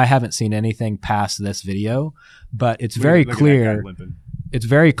videos, and I haven't seen anything past this video, but it's very Look at that clear. guy limping. It's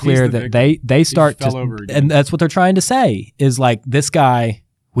very clear the that they start fell to, over again. and that's what they're trying to say is like, this guy,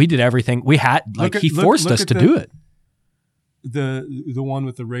 we did everything we had, like he forced us to do it. The one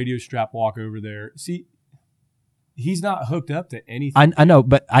with the radio strap walk over there. See, he's not hooked up to anything. I know,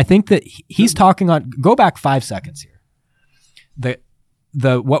 but I think that he's talking on. Go back 5 seconds here.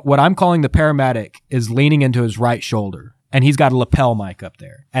 What I'm calling the paramedic is leaning into his right shoulder, and he's got a lapel mic up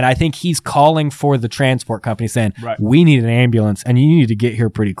there, and I think he's calling for the transport company, saying, Right. "We need an ambulance, and you need to get here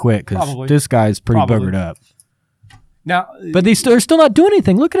pretty quick because Probably. this guy's pretty Probably. boogered up." Now, But they're still not doing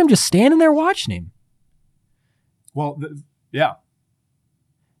anything. Look at him just standing there watching him. well, yeah.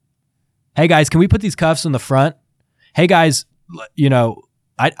 Hey guys, can we put these cuffs in the front? Hey guys,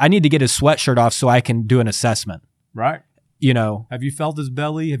 I need to get his sweatshirt off so I can do an assessment. Right. No, Have you felt his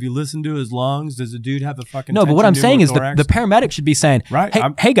belly? Have you listened to his lungs? Does the dude have a fucking but what I'm saying is the pneumothorax? paramedic should be saying, Right,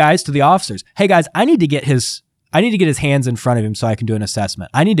 hey guys, to the officers, hey guys, I need to get his hands in front of him so I can do an assessment.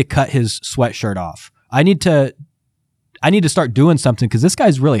 I need to cut his sweatshirt off. I need to start doing something because this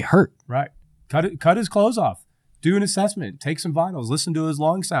guy's really hurt. Right. Cut his clothes off. Do an assessment. Take some vitals. Listen to his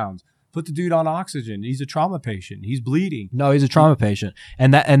lung sounds. Put the dude on oxygen. He's a trauma patient. He's bleeding. No, he's a trauma patient,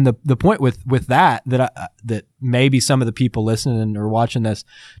 and the point with that maybe some of the people listening or watching this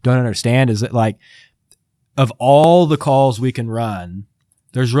don't understand is that, like, of all the calls we can run,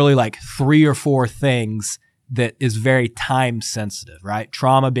 there's really like 3 or 4 things that is very time sensitive, right?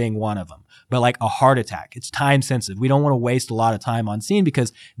 Trauma being one of them. But like a heart attack, it's time sensitive. We don't want to waste a lot of time on scene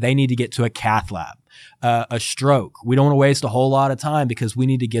because they need to get to a cath lab. A stroke, we don't want to waste a whole lot of time because we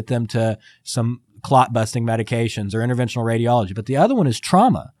need to get them to some clot busting medications or interventional radiology. But the other one is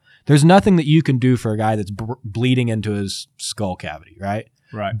trauma. There's nothing that you can do for a guy that's bleeding into his skull cavity, right?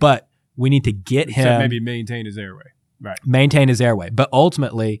 Right. But we need to get Except him maybe maintain his airway. Right. maintain his airway. But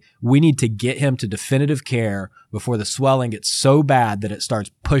ultimately, we need to get him to definitive care before the swelling gets so bad that it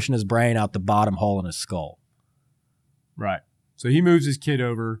starts pushing his brain out the bottom hole in his skull. Right. So he moves his kid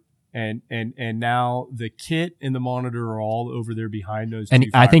over, and now the kit and the monitor are all over there behind those. And two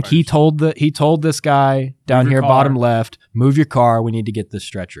I think he firefighters. told this guy down Move here, your bottom car. left, move your car. We need to get this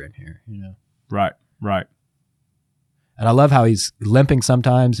stretcher in here. Right. Right. And I love how he's limping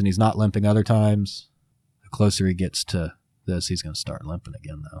sometimes and he's not limping other times. The closer he gets to this, he's going to start limping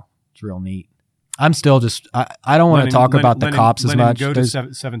again, though. It's real neat. I'm still just I don't want to talk about the cops as much. Go to There's-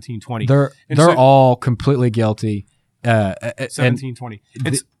 1720. They're all completely guilty. 1720.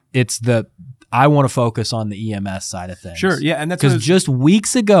 It's I want to focus on the EMS side of things. Sure. Yeah. And that's Because just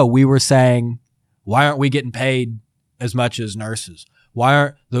weeks ago we were saying, why aren't we getting paid as much as nurses? Why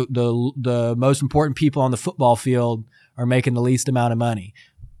aren't the most important people on the football field are making the least amount of money?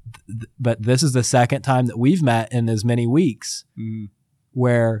 But this is the second time that we've met in as many weeks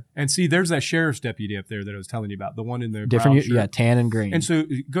where And see, there's that sheriff's deputy up there that I was telling you about, the one in the different, brown shirt. yeah, tan and green. And so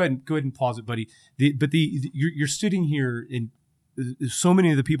go ahead and pause it, buddy. You're sitting here, and so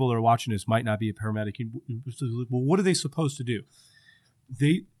many of the people that are watching this might not be a paramedic. Well, what are they supposed to do?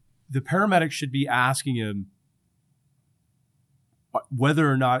 The paramedic should be asking him whether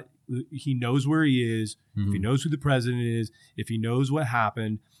or not he knows where he is, if he knows who the president is, if he knows what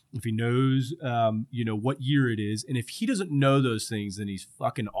happened, if he knows, what year it is. And if he doesn't know those things, then he's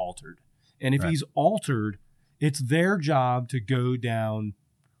fucking altered. And if he's altered, it's their job to go down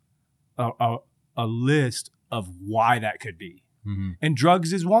a list of why that could be. And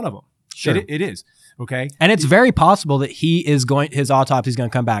drugs is one of them. Sure. It is. Okay. And it's very possible that his autopsy is going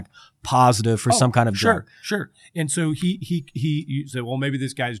to come back positive for some kind of drug. Sure. And so he said, well, maybe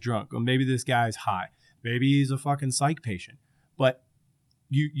this guy's drunk, or maybe this guy's high, maybe he's a fucking psych patient. But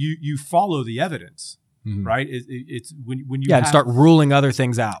you follow the evidence, right? It's when you and start ruling other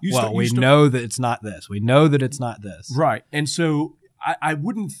things out. We know that it's not this. We know that it's not this. Right. And so I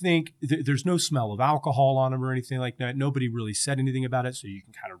wouldn't think there's no smell of alcohol on him or anything like that. Nobody really said anything about it, so you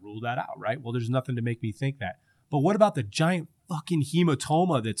can kind of rule that out, right? Well, there's nothing to make me think that. But what about the giant fucking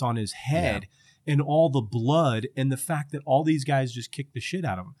hematoma that's on his head and all the blood and the fact that all these guys just kicked the shit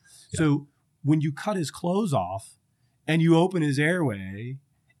out of him? Yeah. So when you cut his clothes off and you open his airway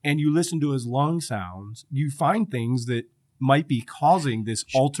and you listen to his lung sounds, you find things that might be causing this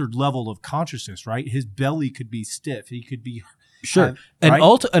altered level of consciousness, right? His belly could be stiff. He could be... Sure. And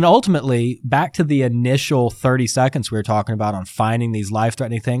ultimately, back to the initial 30 seconds we were talking about on finding these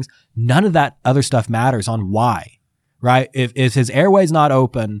life-threatening things, none of that other stuff matters on why, right? If his airway's not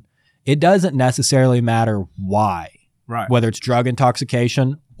open, it doesn't necessarily matter why, right? Whether it's drug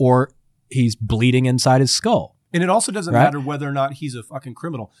intoxication or he's bleeding inside his skull. And it also doesn't matter whether or not he's a fucking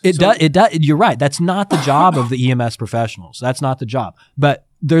criminal. It does. You're right. That's not the job of the EMS professionals. That's not the job. But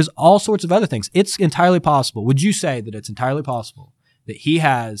there's all sorts of other things. It's entirely possible. Would you say that it's entirely possible that he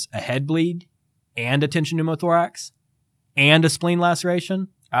has a head bleed and a tension pneumothorax and a spleen laceration?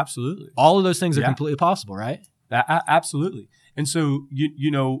 Absolutely. All of those things are completely possible, right? Absolutely. And so,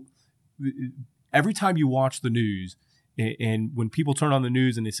 every time you watch the news, and when people turn on the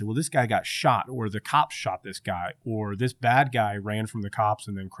news and they say, well, this guy got shot, or the cops shot this guy, or this bad guy ran from the cops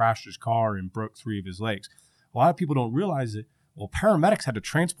and then crashed his car and broke 3 of his legs. A lot of people don't realize that, well, paramedics had to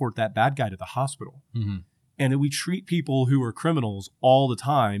transport that bad guy to the hospital. Mm-hmm. And that we treat people who are criminals all the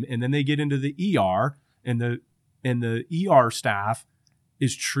time. And then they get into the ER and the ER staff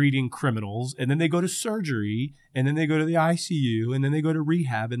is treating criminals. And then they go to surgery, and then they go to the ICU, and then they go to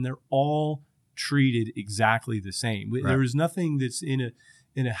rehab, and they're all treated exactly the same. Right. There is nothing that's in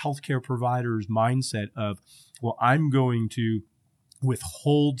a healthcare provider's mindset of, well, I'm going to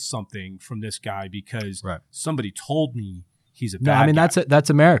withhold something from this guy because somebody told me he's a bad guy. That's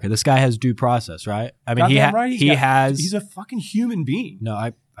America. This guy has due process, right? I mean, he's a fucking human being. No,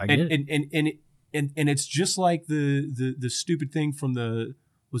 I get it. And it's just like the stupid thing from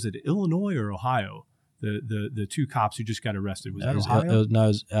was it Illinois or Ohio? The 2 cops who just got arrested. Was that Ohio? It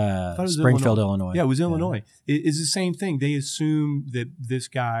was Springfield, Illinois. Yeah, it was Illinois. It's the same thing. They assume that this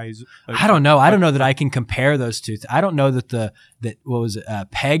guy's... I don't know. I don't know that I can compare those two. I don't know that what was it,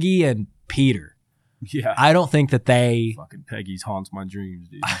 Peggy and Peter. Yeah. I don't think that they... Fucking Peggy's haunts my dreams,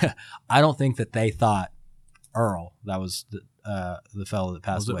 dude. I don't think that they thought Earl, that was the fellow that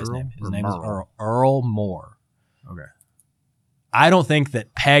passed away. His name is Earl Moore. Okay. I don't think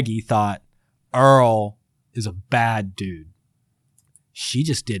that Peggy thought Earl is a bad dude. She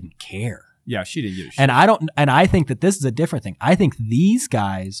just didn't care. Yeah, she didn't give a shit. And I think that this is a different thing. I think these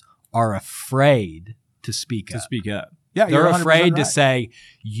guys are afraid to speak up. Yeah, they're afraid to say,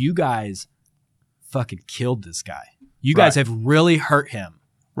 you guys fucking killed this guy. You guys have really hurt him.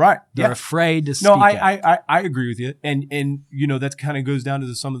 Right. They're afraid to speak up. No, I agree with you. And that kind of goes down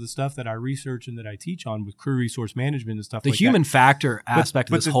to some of the stuff that I research and that I teach on with crew resource management and stuff like that. The human factor aspect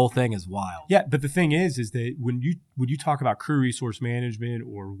of this whole thing is wild. Yeah, but the thing is that when you talk about crew resource management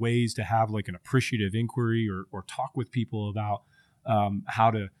or ways to have like an appreciative inquiry or talk with people about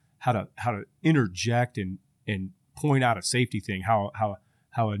how to interject and point out a safety thing, how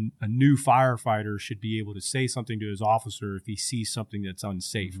a new firefighter should be able to say something to his officer if he sees something that's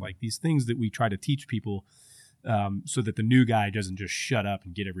unsafe. Mm-hmm. Like these things that we try to teach people so that the new guy doesn't just shut up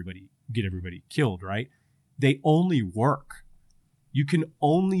and get everybody killed, right? They only work. You can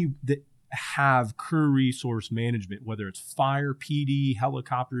only have crew resource management, whether it's fire, PD,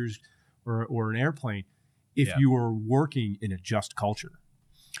 helicopters, or an airplane, if you are working in a just culture.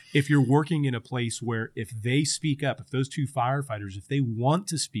 If you're working in a place where if they speak up, if those 2 firefighters, if they want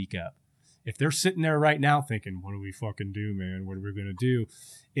to speak up if they're sitting there right now thinking, what do we fucking do, man? What are we going to do?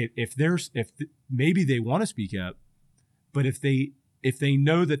 Maybe they want to speak up, but if they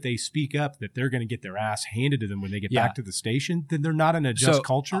know that they speak up, that they're going to get their ass handed to them when they get back to the station, then they're not in a just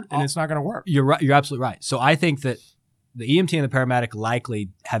culture, and it's not going to work. You're right. You're absolutely right. So I think that the EMT and the paramedic likely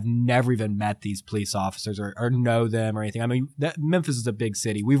have never even met these police officers or know them or anything. I mean, Memphis is a big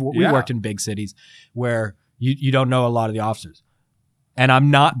city. We worked in big cities where you don't know a lot of the officers. And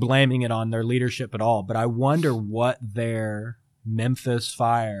I'm not blaming it on their leadership at all, but I wonder what their Memphis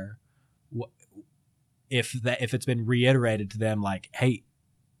fire, if it's been reiterated to them, like, hey,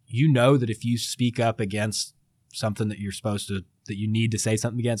 you know that if you speak up against something that you're supposed to, that you need to say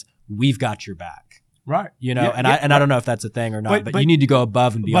something against, we've got your back. Right. You know, I don't know if that's a thing or not, but you need to go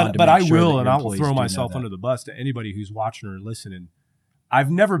above and beyond. But I will, and I will throw myself under the bus to anybody who's watching or listening. I've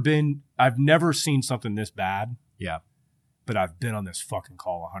never seen something this bad. Yeah. But I've been on this fucking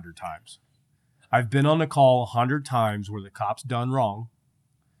call 100 times. I've been on the call 100 times where the cop's done wrong.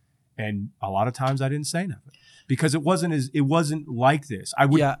 And a lot of times I didn't say nothing because it wasn't like this. I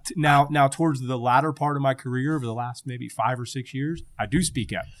would now towards the latter part of my career over the last maybe 5 or 6 years, I do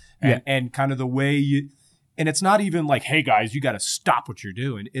speak up and kind of the way and it's not even like, hey guys, you got to stop what you're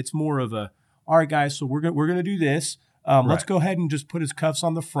doing. It's more of a, all right guys, so we're going to do this. Let's go ahead and just put his cuffs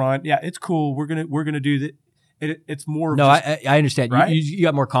on the front. Yeah, it's cool. We're going to do that. It's more. No, I understand. Right? You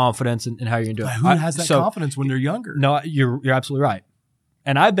got more confidence in how you're going to do it. Who has that confidence when they're younger? No, you're absolutely right.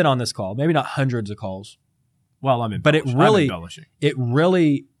 And I've been on this call, maybe not hundreds of calls. Well, but it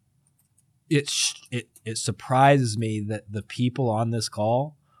surprises me that the people on this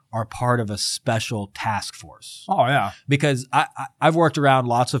call are part of a special task force. Oh yeah, because I've worked around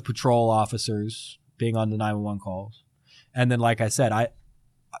lots of patrol officers being on the 911 calls, and then like I said,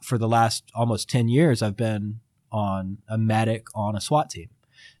 for the last almost 10 years I've been on a medic on a SWAT team,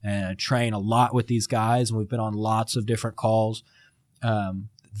 and I train a lot with these guys, and we've been on lots of different calls.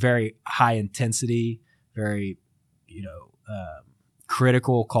 Very high intensity, very,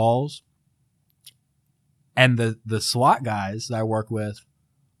 critical calls. And the SWAT guys that I work with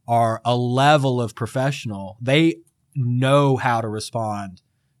are a level of professional. They know how to respond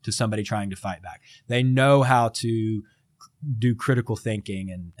to somebody trying to fight back. They know how to do critical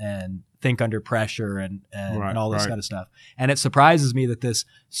thinking and think under pressure and all this kind of stuff. And it surprises me that this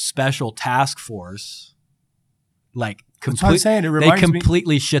special task force, like,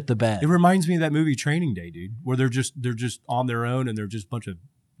 completely shit the bed. It reminds me of that movie Training Day, dude, where they're just on their own and they're just a bunch of,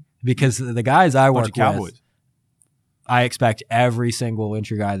 because the guys I work with, I expect every single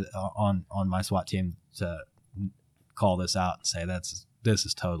entry guy on my SWAT team to call this out and say this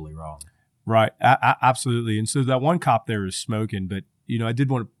is totally wrong. Right, absolutely. And so that one cop there is smoking, but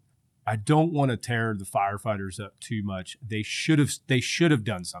I don't want to tear the firefighters up too much. They should have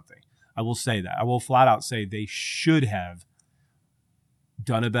done something. I will say that. I will flat out say they should have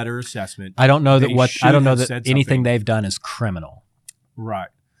done a better assessment. I don't know that anything they've done is criminal. Right.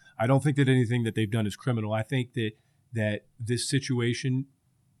 I don't think that anything that they've done is criminal. I think that this situation,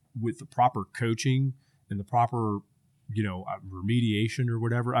 with the proper coaching and the proper, remediation or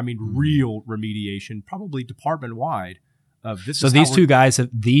whatever. I mean, real remediation, probably department wide. I think it's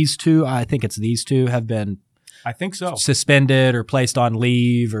these two have been, I think so, suspended or placed on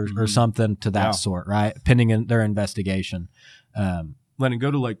leave or something to that sort, right? Pending in their investigation. Lennon,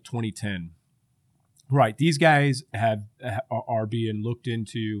 go to like 2010. Right. These guys are being looked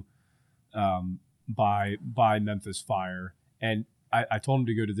into by Memphis Fire. And I told him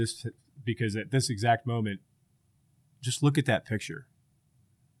to go to this because at this exact moment, just look at that picture.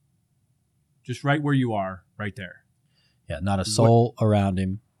 Just right where you are, right there. Yeah, not a soul around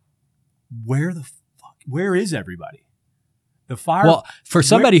him. Where is everybody? The fire. Well, for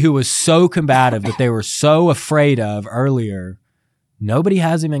somebody who was so combative that they were so afraid of earlier, nobody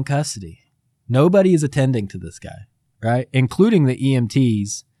has him in custody. Nobody is attending to this guy, right? Including the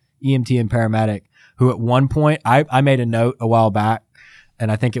EMT and paramedic, who at one point, I made a note a while back,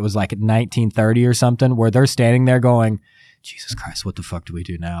 and I think it was like 1930 or something, where they're standing there going, Jesus Christ, what the fuck do we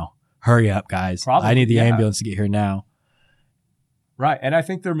do now? Hurry up, guys. Probably, I need the ambulance to get here now. Right, and I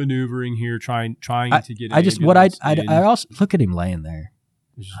think they're maneuvering here, trying to get. I also look at him laying there.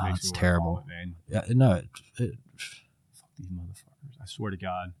 It's terrible, man. Yeah, no, fuck these motherfuckers! I swear to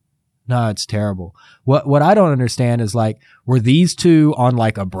God. No, it's terrible. What I don't understand is, like, were these two on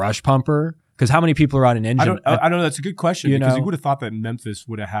like a brush pumper? Because how many people are on an engine? I don't know. That's a good question, because you would have thought that Memphis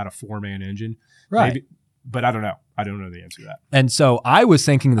would have had a 4-man engine, right? Maybe, but I don't know. I don't know the answer to that. And so I was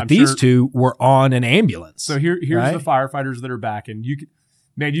thinking that these two were on an ambulance. So here's the firefighters that are back, and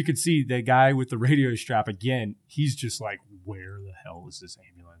Man, you could see the guy with the radio strap again. He's just like, where the hell is this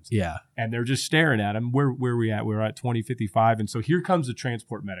ambulance? Yeah. And they're just staring at him. Where are we at? We're at 2055. And so here comes the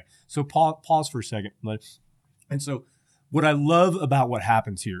transport medic. So pause for a second. And so what I love about what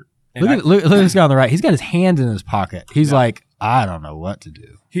happens here. Look at this guy on the right. He's got his hand in his pocket. He's like, I don't know what to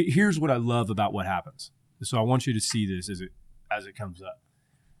do. Here's what I love about what happens. So I want you to see this as it comes up.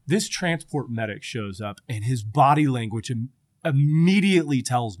 This transport medic shows up, and his body language immediately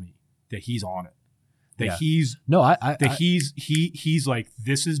tells me that he's on it. That he's he's like,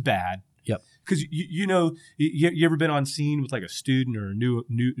 this is bad. Yep. Because you ever been on scene with like a student or a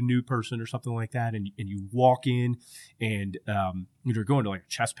new person or something like that, and you walk in and you're going to like a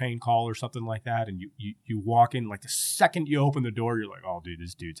chest pain call or something like that, and you walk in, like the second you open the door, you're like, oh dude,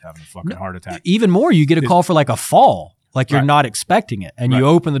 this dude's having a fucking heart attack. Even more, you get a call for like a fall, like you're not expecting it, and you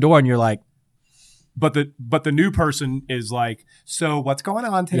open the door and you're like. But the new person is like, so what's going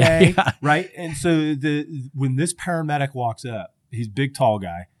on today, right? And so when this paramedic walks up, he's a big, tall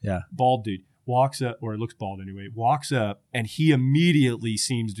guy, bald dude, walks up, or looks bald anyway, walks up, and he immediately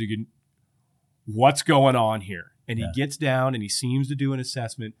seems to get, what's going on here? And he gets down and he seems to do an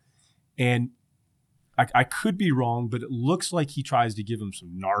assessment, and I could be wrong, but it looks like he tries to give him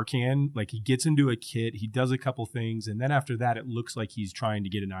some Narcan. Like he gets into a kit, he does a couple things, and then after that, it looks like he's trying to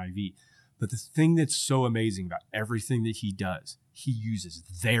get an IV. But the thing that's so amazing about everything that he does, he uses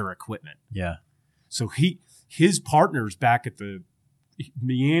their equipment. Yeah. So his partner's back at the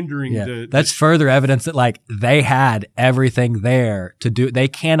meandering. That's further evidence that like they had everything there to do. They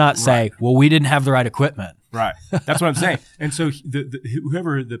cannot say, well, we didn't have the right equipment. Right. That's what I'm saying. And so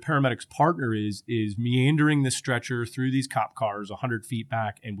whoever the paramedic's partner is meandering the stretcher through these cop cars 100 feet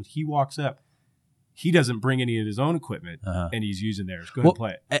back. And when he walks up, he doesn't bring any of his own equipment, and he's using theirs. Go ahead and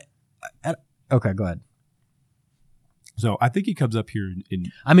play it. Okay, go ahead. So I think he comes up here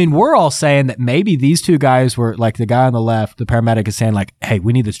I mean, we're all saying that maybe these two guys were like the guy on the left, the paramedic is saying like, hey,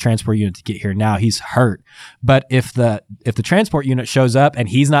 we need this transport unit to get here now. He's hurt. But if the transport unit shows up and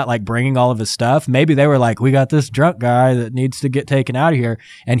he's not like bringing all of his stuff, maybe they were like, we got this drunk guy that needs to get taken out of here.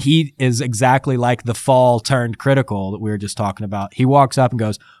 And he is exactly like the fall turned critical that we were just talking about. He walks up and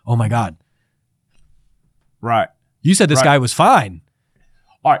goes, oh my God. Right. You said this guy was fine.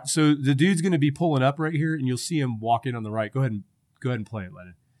 All right, so the dude's going to be pulling up right here, and you'll see him walk in on the right. Go ahead and play it,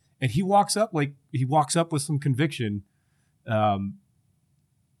 Lennon. And he walks up with some conviction, even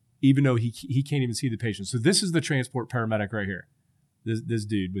though he can't even see the patient. So this is the transport paramedic right here. This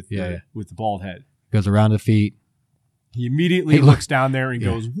dude with the bald head goes around the feet. He immediately looks down there and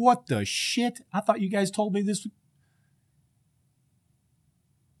goes, "What the shit? I thought you guys told me this."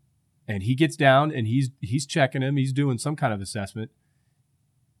 And he gets down and he's checking him. He's doing some kind of assessment.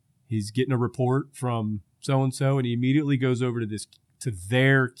 He's getting a report from so-and-so, and he immediately goes over to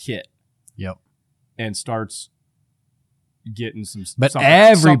their kit. Yep. And starts getting some. But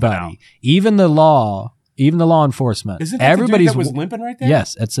everybody, even the law enforcement, isn't that everybody's the dude that was limping right there?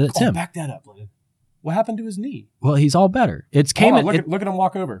 Yes, it's him. Back that up, Lennon. What happened to his knee? Well, he's all better. Look at him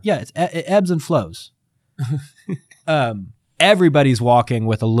walk over. Yeah, it ebbs and flows. Everybody's walking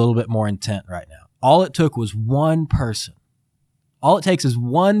with a little bit more intent right now. All it took was one person. All it takes is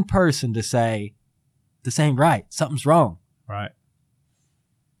one person to say, this ain't right. Something's wrong. Right.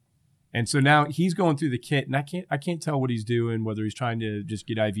 And so now he's going through the kit, and I can't tell what he's doing, whether he's trying to just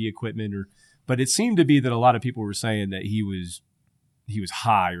get IV equipment but it seemed to be that a lot of people were saying that he was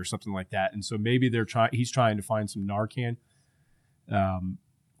high or something like that. And so maybe he's trying to find some Narcan.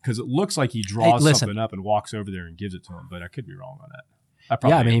 Because it looks like he draws something up and walks over there and gives it to him, but I could be wrong on that.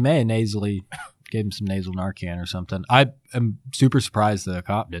 He may have nasally gave him some nasal Narcan or something. I am super surprised the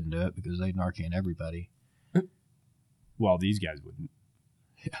cop didn't do it because they Narcan everybody. Well, these guys wouldn't.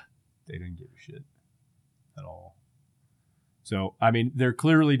 Yeah. They didn't give a shit at all. So, I mean, they're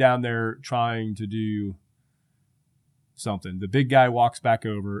clearly down there trying to do something. The big guy walks back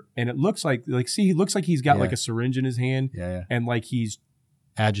over, and it looks like he looks like he's got like a syringe in his hand. Yeah. And like he's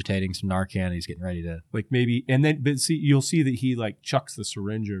agitating some Narcan. He's getting ready to like maybe, and then but see, you'll see that he like chucks the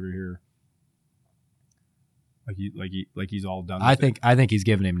syringe over here, like he's all done. I think he's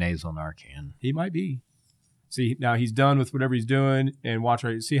giving him nasal Narcan. He might be. See, now he's done with whatever he's doing, and watch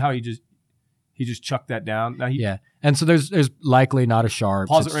right. See how he just chucked that down. Now and so there's likely not a sharp.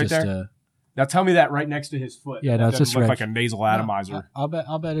 Pause it right there. Now tell me that right next to his foot. Yeah, no, it's just look like a nasal atomizer. I'll bet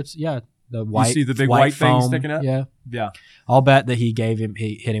it's the white. You see the big white foam thing sticking up? Yeah. I'll bet that he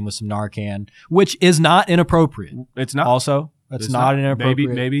hit him with some Narcan, which is not inappropriate. It's not. Also, it's not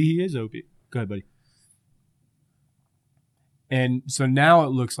inappropriate. Maybe he is opiate. Go ahead, buddy. And so now it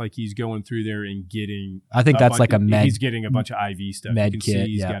looks like he's going through there and getting. I think that's like a med. He's getting a bunch of IV stuff. Med you can kit.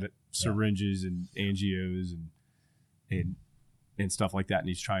 see he's got syringes and angios and stuff like that, and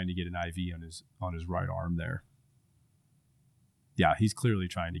he's trying to get an IV on his right arm there. Yeah, he's clearly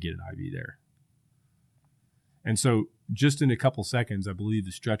trying to get an IV there. And so just in a couple seconds, I believe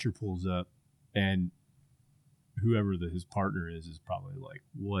the stretcher pulls up, and whoever his partner is probably like,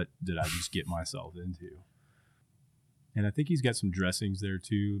 what did I just get myself into? And I think he's got some dressings there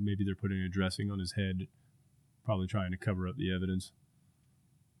too. Maybe they're putting a dressing on his head, probably trying to cover up the evidence.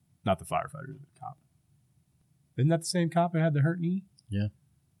 Not the firefighter, the cop. Isn't that the same cop who had the hurt knee? Yeah.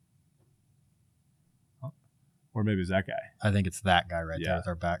 Or maybe it's that guy. I think it's that guy right there with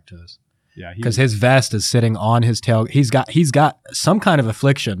our back to us. Yeah, because his vest is sitting on his tail. He's got some kind of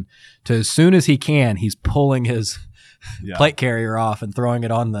affliction. To as soon as he can, he's pulling his plate carrier off and throwing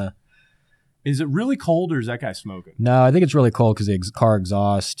it on the. Is it really cold or is that guy smoking? No, I think it's really cold because the car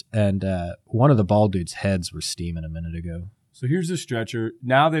exhaust and one of the bald dude's heads were steaming a minute ago. So here's the stretcher.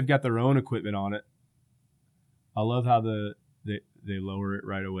 Now they've got their own equipment on it. I love how they lower it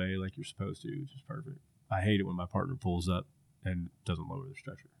right away like you're supposed to, which is perfect. I hate it when my partner pulls up and doesn't lower the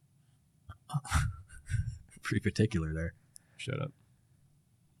stretcher. Pretty particular there. Shut up.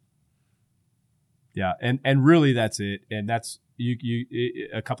 Yeah, and really that's it. And that's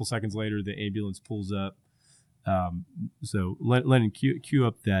a couple seconds later the ambulance pulls up. So Lennon, cue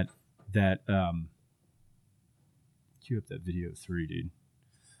up that video 3, dude.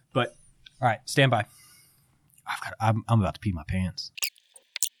 But all right, stand by. I'm about to pee my pants.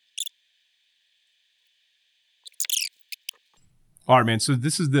 All right, man. So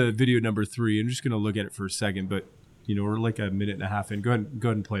this is the video number 3. I'm just gonna look at it for a second, but we're like a minute and a half in. Go ahead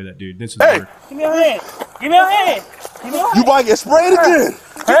and play that, dude. This is Hey, give me your hand. Give me your hand. Give me your hand. You might get sprayed again.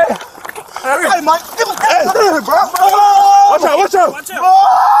 Hey, hey, Mike. Give me your hand, bro. Watch out! Watch out! Watch out!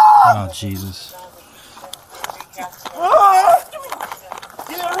 Oh, Jesus.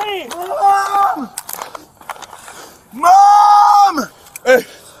 Give me your hand. Mom! Hey.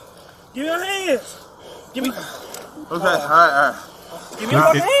 Give me your hands. Give me. Okay, all right. Give me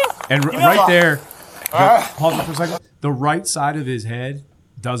your hand. And right there, pause it for a second. The right side of his head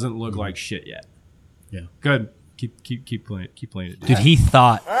doesn't look like shit yet. Yeah. Good. Keep playing. Keep playing it, dude. Dude, he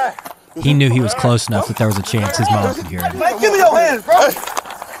thought he knew he was close enough that there was a chance his mom could hear him. Mike, give me your hands, bro.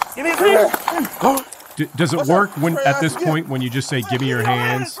 Give me your hands. Does it work when at this point when you just say "Give me your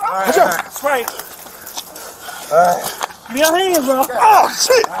hands"? That's right. Give me your hands, bro. Oh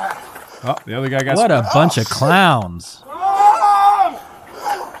shit! Oh, the other guy got. What a bunch of clowns!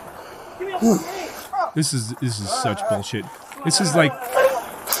 This is such bullshit. This is like.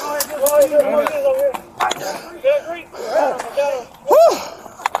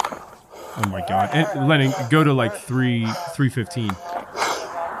 Oh my god! And Lennon, go to like 3:15.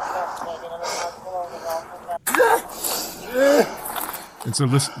 And so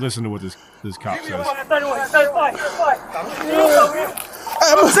listen to what this cop says. Hey,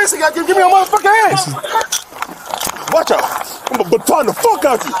 I'm a sissy guy. Give me your motherfucking hands. Watch out. I'm going to baton the fuck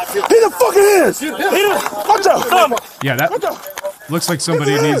out you. Hit the fucking hands. Hit it. Watch out. Yeah, that looks like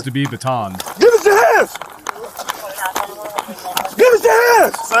somebody needs to be batoned. Give us your hands. Give us your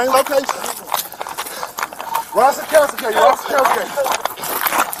hands. Same location. Ross and Kelsey care. Ross and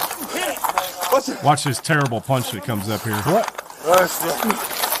Kelsey. Watch this terrible punch that comes up here. What? Give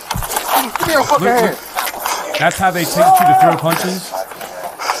me your fucking hand. That's how they teach you to throw punches?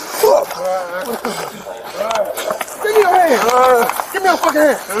 Give me your hand. Give me your fucking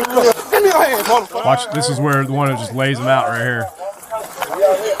hand. Give me your hand, motherfucker. Watch, this is where the one that just lays them out right here.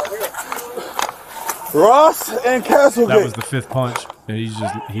 Ross and Castlegate. That was the 5th punch. And he's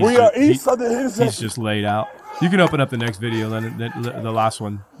just laid out. You can open up the next video, then the last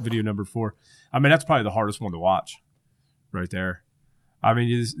one, video number 4. I mean, that's probably the hardest one to watch, right there. I mean,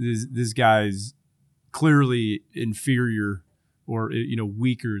 this guy's clearly inferior or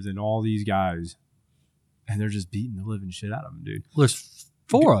weaker than all these guys, and they're just beating the living shit out of him, dude. Well, there's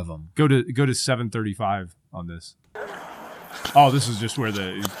 4 of them. Go to 735 on this. Oh, this is just where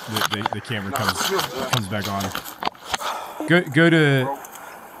the camera comes back on. Go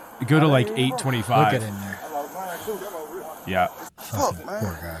to like 825. Look at in there. Yeah. Fucking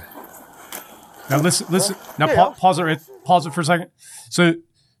poor guy. Now listen. Now pause it for a second. So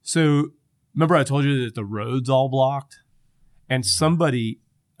remember I told you that the road's all blocked, and somebody,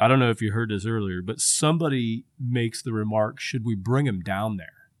 I don't know if you heard this earlier, but somebody makes the remark, should we bring him down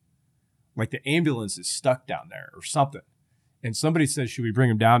there? Like the ambulance is stuck down there or something. And somebody says, should we bring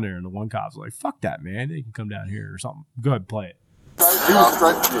him down there? And the one cop's like, fuck that, man. They can come down here or something. Go ahead, play it. He was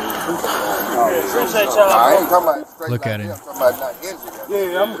straight. Appreciate y'all. I ain't talking about straight. Look at him. I'm talking about not injured.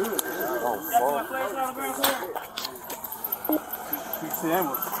 Yeah, I'm good.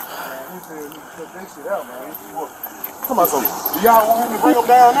 Come on, so do y'all want him to bring him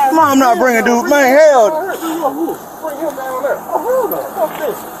down there? I'm not bringing dude, man. Hell. Bring him down there. Oh, hell no. Fuck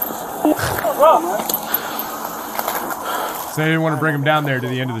this. So they didn't want to bring him down there to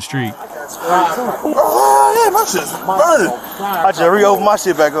the end of the street. Oh, yeah, my shit's burning. I just reopened my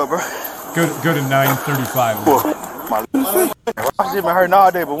shit back up, bro. Go to 935. My shit been hurting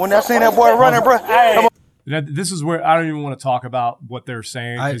all day, but when I seen that boy running, bro, come on. This is where I don't even want to talk about what they're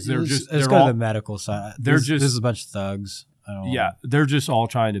saying because Let's they're go all, to the medical side. This is a bunch of thugs. Yeah, they're just all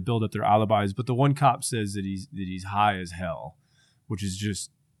trying to build up their alibis. But the one cop says that he's high as hell, which is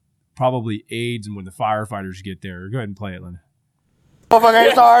just probably AIDS. And when the firefighters get there, go ahead and play it, Lynn. Motherfucker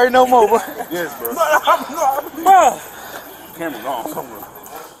ain't sorry no more, bro. Yes, bro. Camera's on somewhere.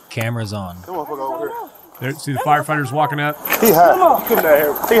 Camera's on. Come on, fuck over here. There, see the firefighters walking up. He high. Come down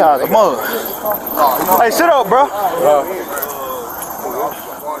here. He high as a mother. Hey, sit up, bro.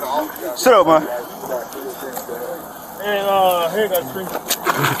 Sit up, man. And here got three. Look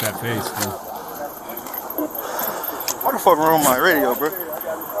at that face, dude. What the fuck wrong with my radio, bro?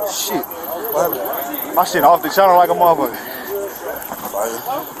 Shit. What happened? My shit off the channel like a motherfucker.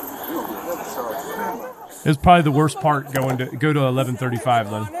 It's probably the worst part go to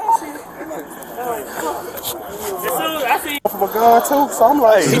 1135, Lynn. From a gun too, so I'm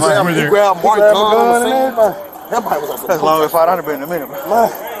like, He he grabbed grabbed Mark gun and everything. That bike was on That's long as 500 been in a minute, bro.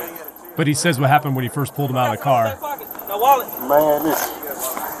 But he says what happened when he first pulled him out of the car. Man, listen.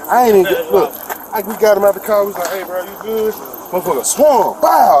 I ain't even look. We got him out the car. We was like, hey, bro, you good? Motherfucker swung.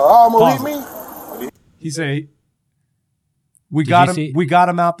 Wow, almost hit me. He say, we got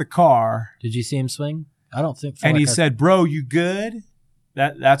him out the car. Did you see him swing? I don't think. And he said, bro, you good?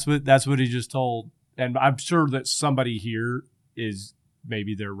 That's what he just told. And I'm sure that somebody here is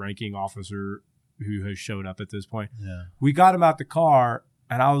maybe their ranking officer who has showed up at this point. Yeah. We got him out the car,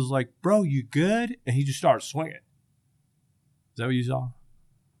 and I was like, bro, you good? And he just started swinging. Is that what you saw?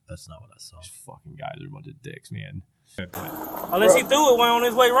 That's not what I saw. These fucking guys are a bunch of dicks, man. Unless he threw it when on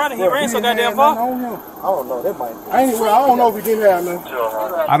his way running. He ran so goddamn far. I don't know. That might be. I don't know if he didn't have nothing.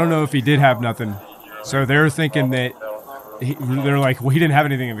 I don't know if he did have nothing. So they're thinking that they're like, well, he didn't have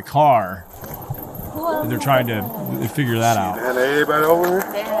anything in the car. And they're trying to figure that out. And everybody over here?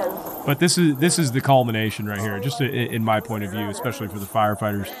 But this is the culmination right here, just in my point of view, especially for the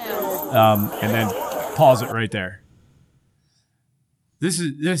firefighters. And then pause it right there. This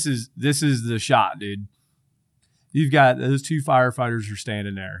is the shot, dude. You've got those two firefighters are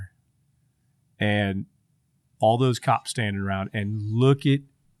standing there, and all those cops standing around, and look at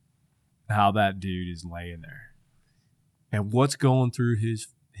how that dude is laying there, and what's going through his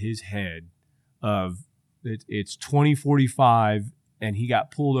head. It's 2045, and he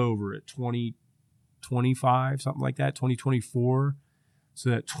got pulled over at 2025, something like that, 2024. So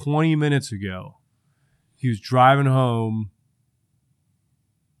that 20 minutes ago, he was driving home.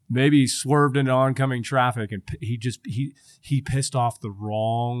 Maybe he swerved into oncoming traffic, and he pissed off the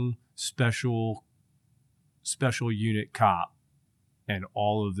wrong special unit cop, and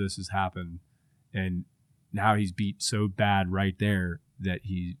all of this has happened, and now he's beat so bad right there that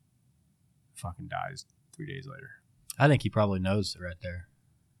he fucking dies 3 days later. I think he probably knows it right there.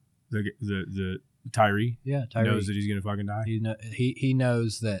 The Tyre, Yeah, Tyre knows that he's gonna fucking die. He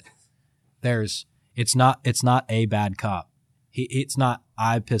knows that it's not a bad cop. It's not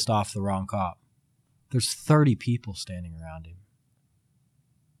I pissed off the wrong cop. There's 30 people standing around him.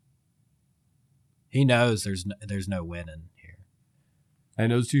 He knows there's no winning here.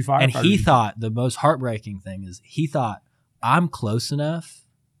 And those two firefighters. And he thought the most heartbreaking thing is he thought I'm close enough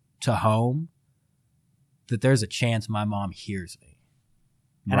to home that there's a chance my mom hears me.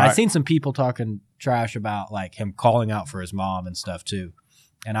 And Right. I've seen some people talking trash about like him calling out for his mom and stuff too.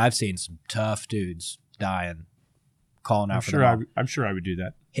 And I've seen some tough dudes dying, calling out for their mom. I'm sure I would do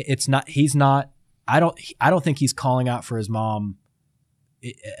that. It's not. He's not. I don't think he's calling out for his mom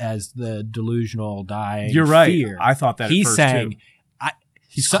as the delusional dying. You're right. Fear. I thought that he's at first saying, too.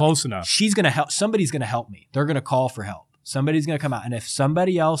 He's close enough. She's gonna help. Somebody's gonna help me. They're gonna call for help. Somebody's gonna come out. And if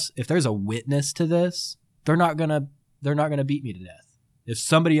there's a witness to this, they're not gonna beat me to death. If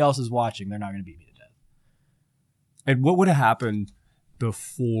somebody else is watching, they're not gonna beat me to death. And what would have happened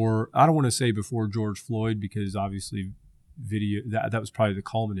before? I don't want to say before George Floyd, because obviously video that was probably the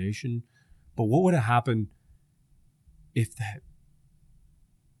culmination. But what would have happened if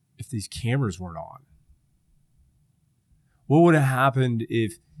these cameras weren't on? What would have happened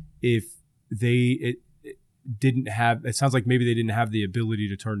if didn't have. It sounds like maybe they didn't have the ability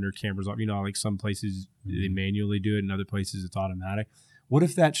to turn their cameras off. You know, like some places they manually do it, and other places it's automatic. What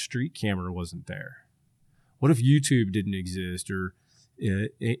if that street camera wasn't there? What if YouTube didn't exist, or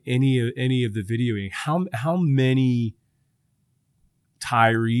any of the videoing? How many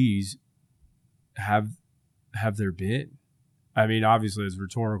Tyrees have there been? I mean, obviously it's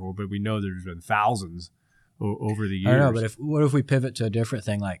rhetorical, but we know there's been thousands over the years. I don't know, but what if we pivot to a different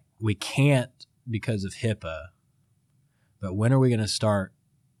thing? Like, we can't because of HIPAA, but when are we going to start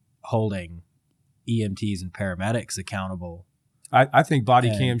holding EMTs and paramedics accountable? I think body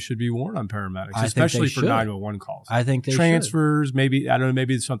cams should be worn on paramedics, especially for 911 calls. I think they transfers, should. Maybe, I don't know,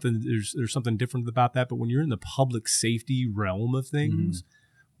 maybe there's something different about that. But when you're in the public safety realm of things,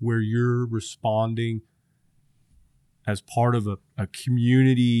 where you're responding as part of a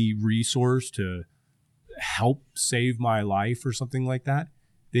community resource to help save my life or something like that,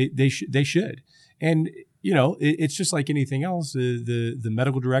 they should. And you know, it's just like anything else. The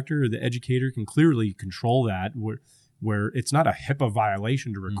medical director or the educator can clearly control that. Where it's not a HIPAA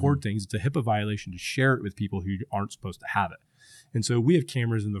violation to record things, it's a HIPAA violation to share it with people who aren't supposed to have it. And so we have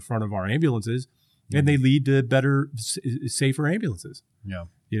cameras in the front of our ambulances, and they lead to better, safer ambulances. Yeah,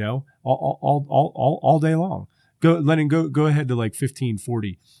 you know, all day long. Go ahead to like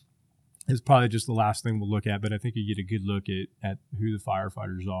 1540. It's probably just the last thing we'll look at, but I think you get a good look at who the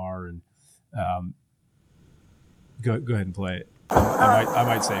firefighters are, and go ahead and play it. I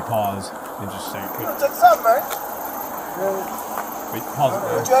might say pause and just say Take something, man. wait,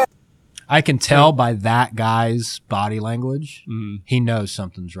 pause it. I can tell by that guy's body language, Mm-hmm. he knows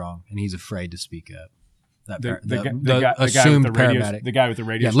something's wrong, and he's afraid to speak up. The guy assumed with the radio, paramedic. the guy with the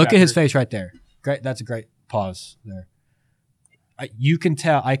radio. Yeah, look at his strapped face right there. Great, that's a great pause there. You can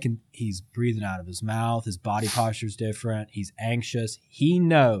tell. He's breathing out of his mouth. His body posture's different. He's anxious. He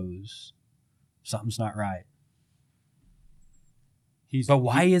knows something's not right. But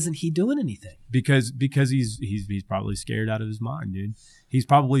why isn't he doing anything? Because he's probably scared out of his mind, dude. He's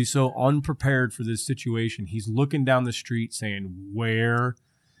probably so unprepared for this situation. He's looking down the street saying, "Where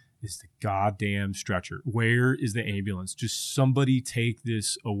is the goddamn stretcher? Where is the ambulance? Just somebody take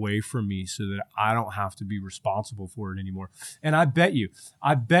this away from me so that I don't have to be responsible for it anymore." And I bet you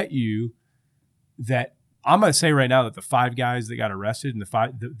that I'm going to say right now that the 5 guys that got arrested and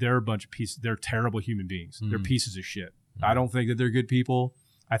they're a bunch of pieces. They're terrible human beings. They're pieces of shit. I don't think that they're good people.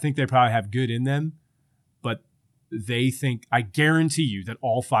 I think they probably have good in them, but I guarantee you that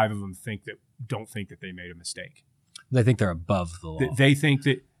all 5 of them don't think that they made a mistake. They think they're above the law. They think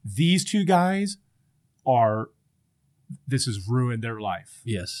that these 2 guys this has ruined their life.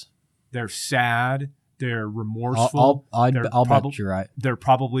 Yes. They're sad. They're remorseful. I'll bet you're right. They're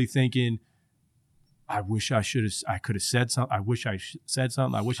probably thinking, I could have said something. I wish I said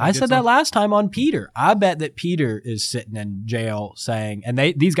something. I said that last time on Peter. I bet that Peter is sitting in jail saying, and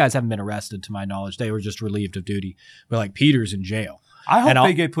these guys haven't been arrested to my knowledge. They were just relieved of duty. But like, Peter's in jail. I hope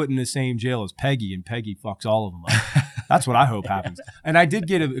they get put in the same jail as Peggy, and Peggy fucks all of them up. That's what I hope happens. And I did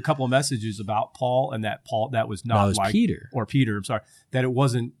get a couple of messages about Paul, and that was not like Peter. Or Peter, I'm sorry. That it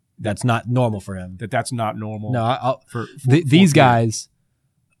wasn't. That's not normal for him. That's not normal. No, these guys,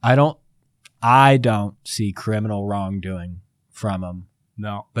 I don't see criminal wrongdoing from them.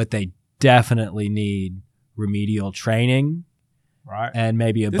 No. But they definitely need remedial training. Right. And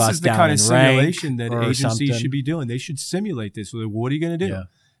maybe a bust down in rank. This is the kind of simulation that agencies something. Should be doing. They should simulate this. So what are you going to do? Yeah.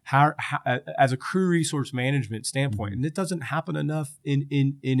 How, as a crew resource management standpoint, and it doesn't happen enough in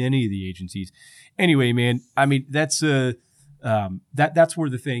any of the agencies. Anyway, man, I mean, that's where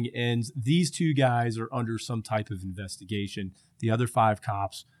the thing ends. These 2 guys are under some type of investigation. The other 5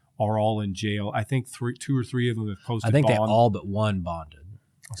 cops are all in jail. I think 2 or 3 of them have posted I think bond. they all but one bonded.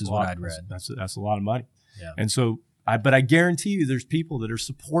 This is what I'd read. That's a lot of money. Yeah. And so, but I guarantee you, there's people that are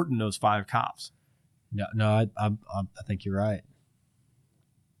supporting those 5 cops. No, I think you're right.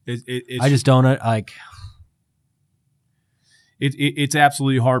 It's I just don't like. It's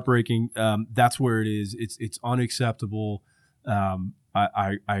absolutely heartbreaking. That's where it is. It's unacceptable.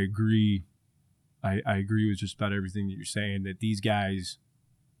 I agree. I agree with just about everything that you're saying. That these guys,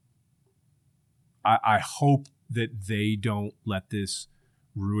 I hope that they don't let this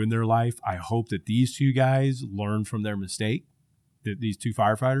ruin their life. I hope that these 2 guys learn from their mistake, that these 2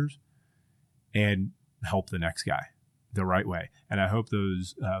 firefighters, and help the next guy the right way. And I hope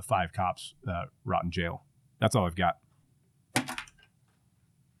those 5 cops rot in jail. That's all I've got. I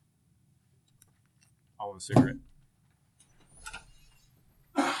want a cigarette.